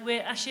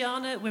 We're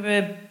Ashiana. We're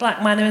a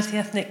black minority,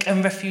 ethnic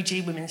and refugee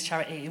women's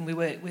charity, and we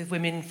work with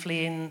women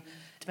fleeing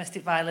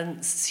domestic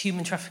violence,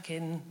 human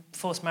trafficking,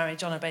 forced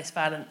marriage, honour-based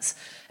violence.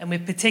 And we're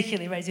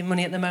particularly raising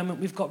money at the moment.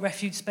 We've got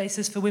refuge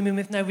spaces for women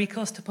with no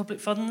recourse to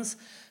public funds.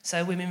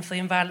 So women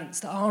fleeing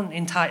violence that aren't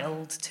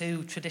entitled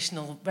to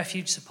traditional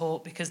refuge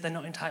support because they're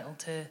not entitled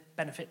to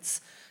benefits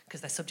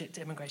because they're subject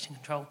to immigration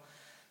control.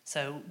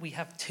 So we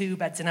have 2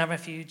 beds in our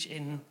refuge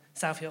in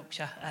South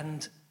Yorkshire,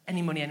 and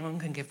any money anyone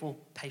can give will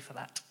pay for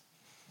that.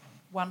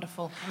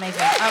 Wonderful. Amazing.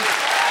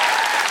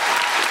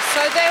 So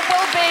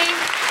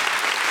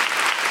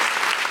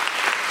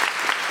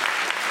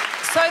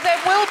there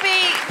will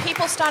be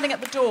people standing at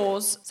the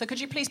doors. So could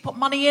you please put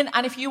money in?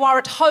 And if you are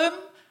at home,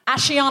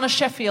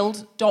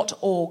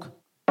 ashianasheffield.org.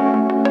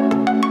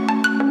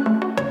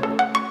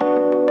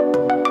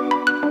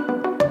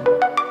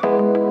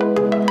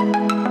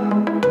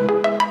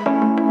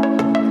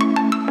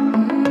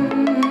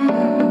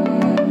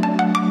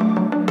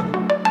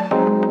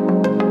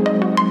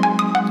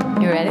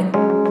 You ready?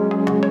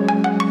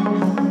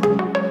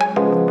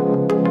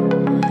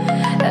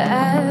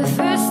 At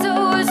first I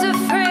was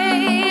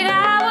afraid,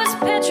 I was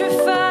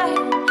petrified,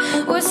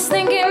 was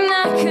thinking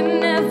I could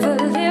never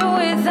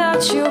live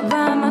without you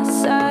by my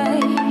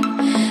side.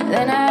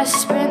 Then I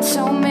spent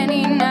so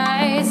many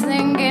nights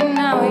thinking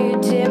how you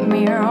did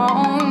me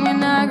wrong,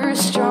 and I grew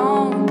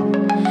strong.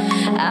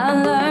 I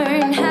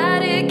learned how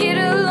to get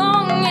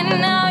along, and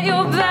now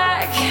you're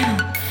back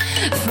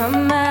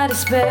from outer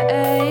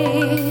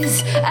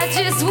space. I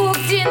just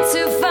walked in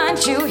to find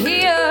you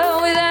here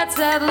with that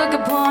sad look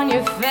upon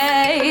your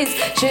face.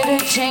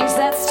 Should've changed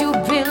that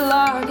stupid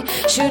lock,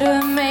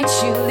 should've made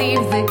you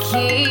leave the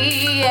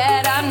key.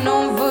 Had I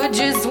known for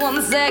just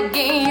 1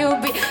 second you'll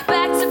be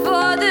back to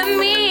bother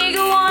me.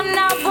 Go on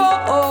now,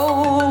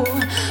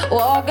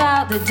 walk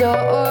out the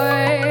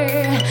door.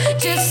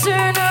 Just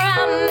turn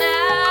around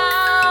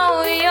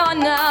now, you're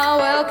not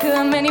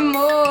welcome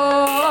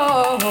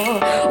anymore.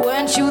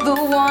 Weren't you the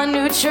one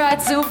who tried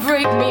to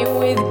break me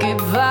with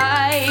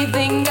goodbye?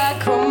 Think I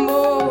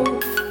crumble?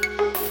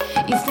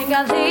 You think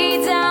I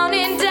lay down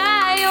and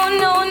die? Oh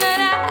no, not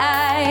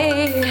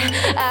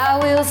I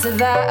will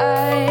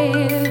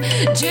survive.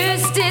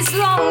 Just as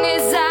long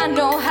as I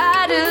know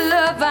how to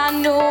love, I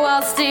know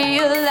I'll stay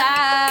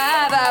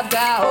alive. I've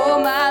got all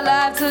my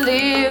life to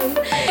live,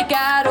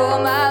 got all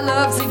my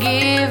love to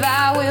give.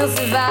 I will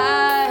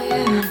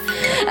survive,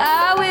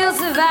 I will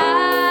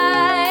survive.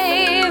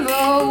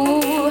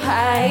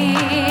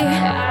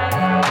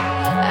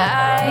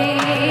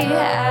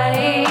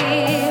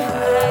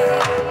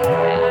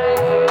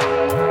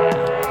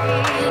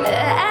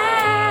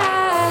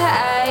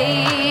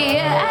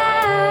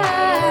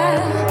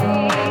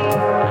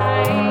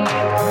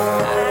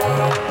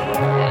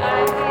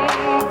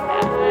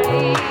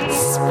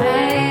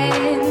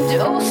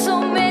 Oh, spend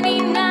so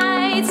many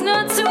nights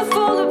not to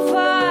fall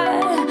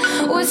apart,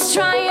 was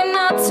trying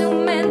not to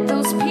mend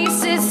those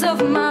pieces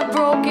of my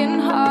broken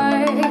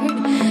heart.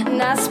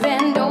 And I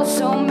spend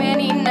so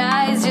many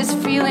nights just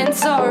feeling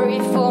sorry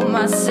for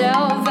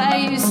myself. I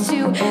used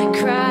to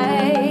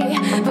cry,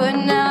 but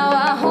now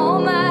I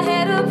hold my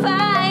head up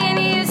high and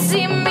you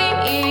see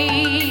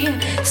me,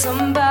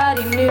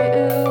 somebody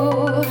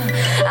new.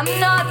 I'm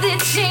not the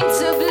chained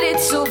up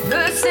little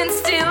person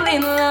still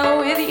in love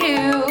with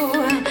you.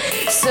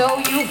 So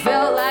you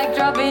felt like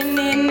dropping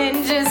in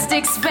and just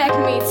expect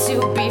me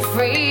to be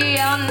free.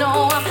 I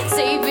know I'm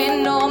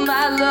saving all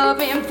my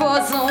loving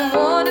for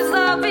someone who's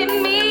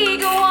loving me.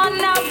 Go on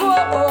now,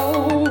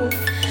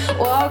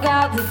 walk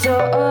out the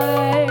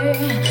door.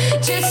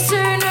 Just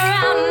turn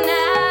around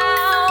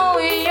now,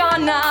 you're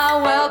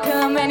not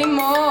welcome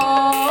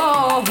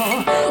anymore.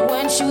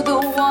 Weren't you the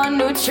one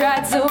who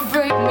tried to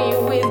break me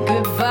with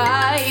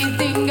goodbye? You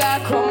think I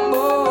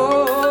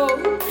crumble?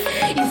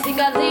 You think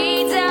I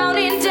lay down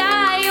and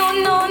die? Oh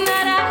no,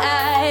 not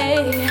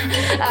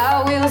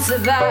I will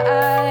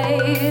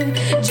survive.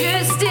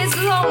 Just as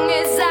long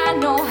as I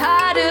know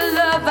how to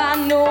love, I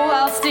know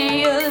I'll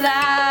stay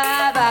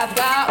alive. I've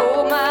got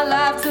all my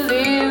life to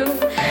live,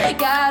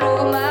 got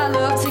all my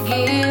love to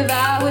give.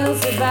 I will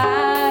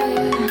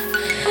survive,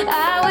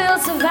 I will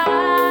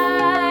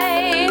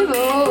survive.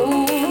 Oh,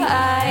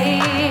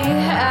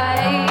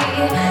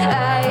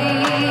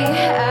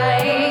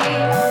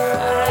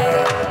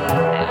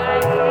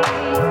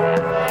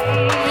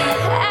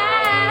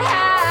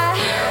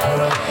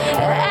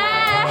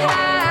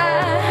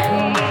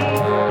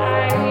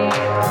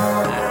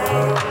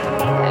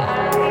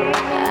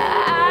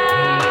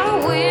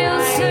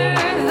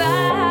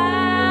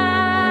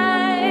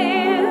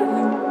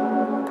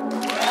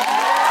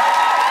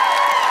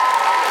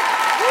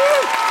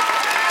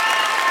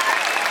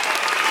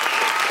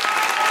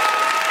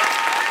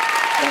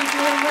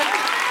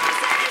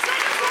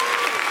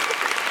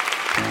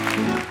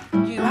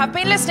 You have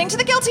been listening to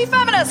The Guilty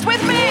Feminist with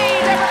me,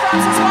 Deborah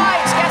Francis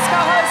White, guest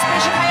co-host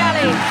Misha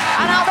Kayali,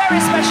 and our very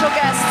special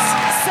guests,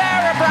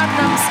 Sarah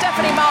Brandnam,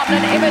 Stephanie Martin,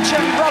 and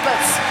Imogen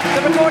Roberts.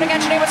 The recording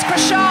engineer was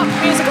Chris Sharp,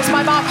 music was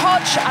by Mark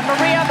Hodge, and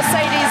Maria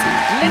Mercedes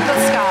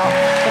Lindenskau.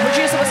 The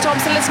producer was Tom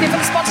Salinsky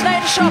from the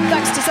Spontaneity Shop.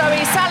 Thanks to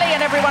Zoe, Sally,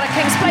 and everyone at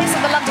King's Place and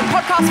the London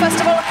Podcast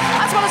Festival,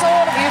 as well as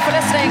all of you for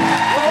listening.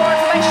 For more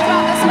information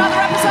about this and other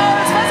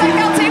episodes, visit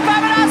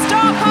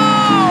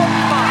guiltyfeminist.com.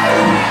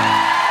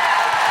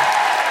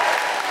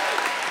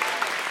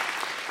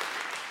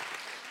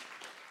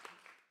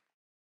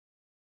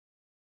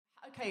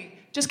 Okay,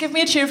 just give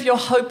me a cheer if you're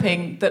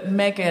hoping that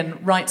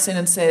Megan writes in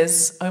and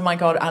says, "Oh my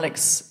God,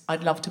 Alex,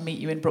 I'd love to meet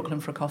you in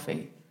Brooklyn for a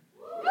coffee."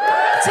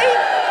 See,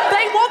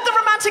 they want the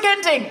romantic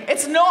ending.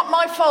 It's not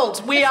my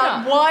fault. We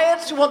are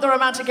wired to want the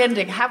romantic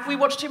ending. Have we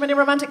watched too many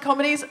romantic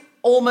comedies?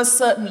 Almost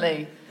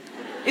certainly.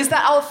 Is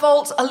that our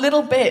fault? A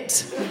little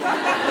bit.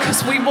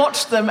 Because we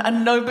watched them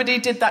and nobody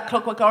did that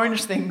Clockwork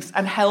Orange things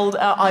and held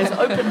our eyes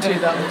open to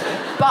them.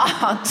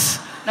 But...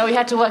 No, we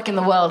had to work in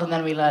the world and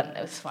then we learned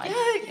it was fine.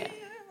 Yeah.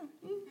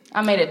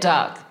 I made it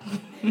dark.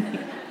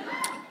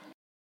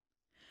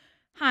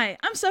 Hi,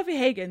 I'm Sophie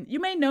Hagen.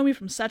 You may know me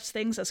from such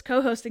things as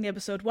co-hosting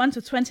episode 1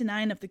 to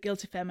 29 of The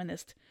Guilty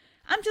Feminist.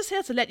 I'm just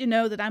here to let you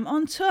know that I'm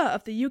on tour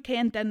of the UK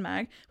and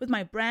Denmark with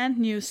my brand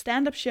new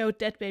stand-up show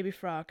Dead Baby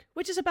Frog,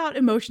 which is about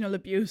emotional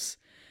abuse.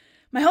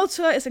 My whole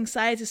tour is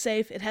anxiety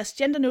safe, it has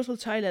gender-neutral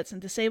toilets and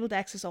disabled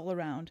access all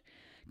around.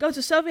 Go to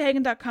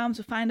sophiehagen.com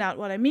to find out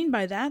what I mean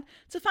by that,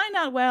 to find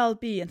out where I'll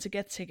be and to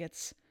get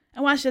tickets.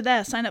 And while you're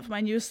there, sign up for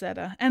my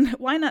newsletter. And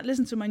why not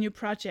listen to my new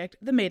project,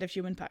 the Made of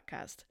Human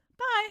podcast?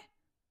 Bye!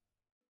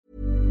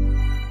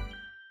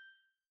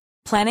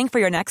 Planning for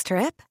your next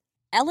trip?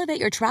 Elevate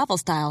your travel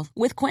style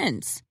with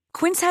Quince.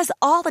 Quince has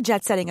all the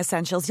jet-setting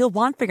essentials you'll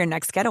want for your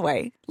next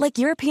getaway, like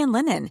European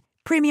linen,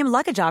 premium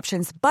luggage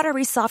options,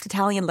 buttery soft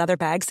Italian leather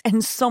bags,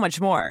 and so much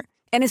more.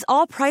 And is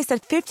all priced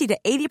at 50 to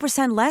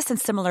 80% less than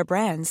similar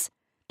brands.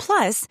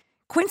 Plus,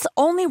 Quince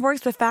only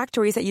works with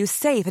factories that use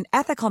safe and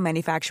ethical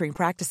manufacturing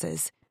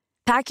practices.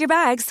 Pack your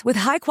bags with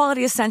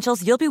high-quality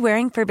essentials you'll be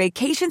wearing for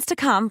vacations to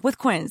come with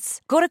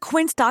Quince. Go to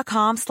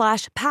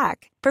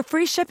quince.com/pack for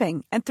free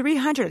shipping and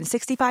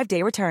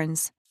 365-day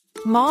returns.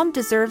 Mom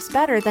deserves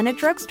better than a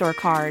drugstore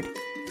card.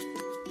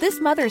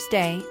 This Mother's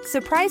Day,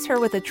 surprise her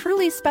with a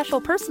truly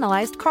special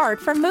personalized card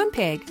from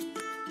Moonpig.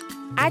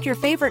 Add your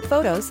favorite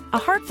photos, a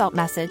heartfelt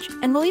message,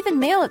 and we'll even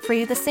mail it for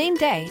you the same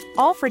day,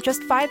 all for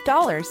just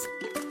 $5.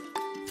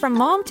 From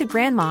mom to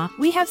grandma,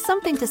 we have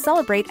something to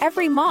celebrate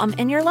every mom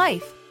in your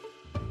life.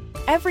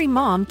 Every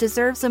mom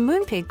deserves a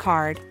Moonpig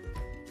card.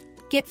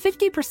 Get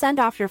 50%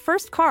 off your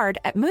first card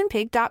at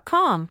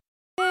moonpig.com.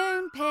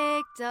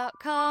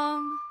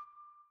 Moonpig.com.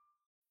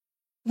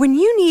 When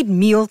you need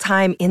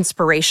mealtime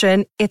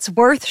inspiration, it's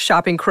worth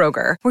shopping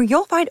Kroger, where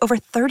you'll find over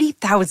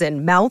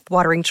 30,000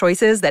 mouth-watering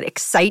choices that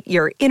excite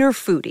your inner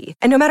foodie.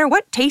 And no matter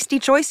what tasty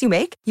choice you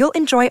make, you'll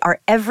enjoy our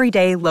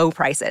everyday low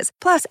prices,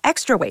 plus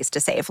extra ways to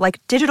save,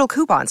 like digital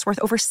coupons worth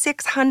over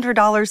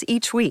 $600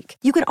 each week.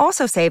 You can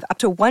also save up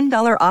to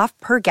 $1 off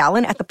per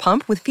gallon at the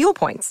pump with fuel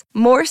points.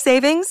 More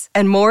savings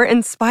and more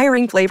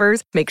inspiring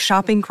flavors make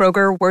shopping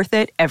Kroger worth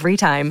it every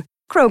time.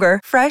 Kroger,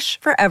 fresh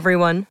for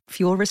everyone.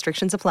 Fuel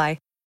restrictions apply.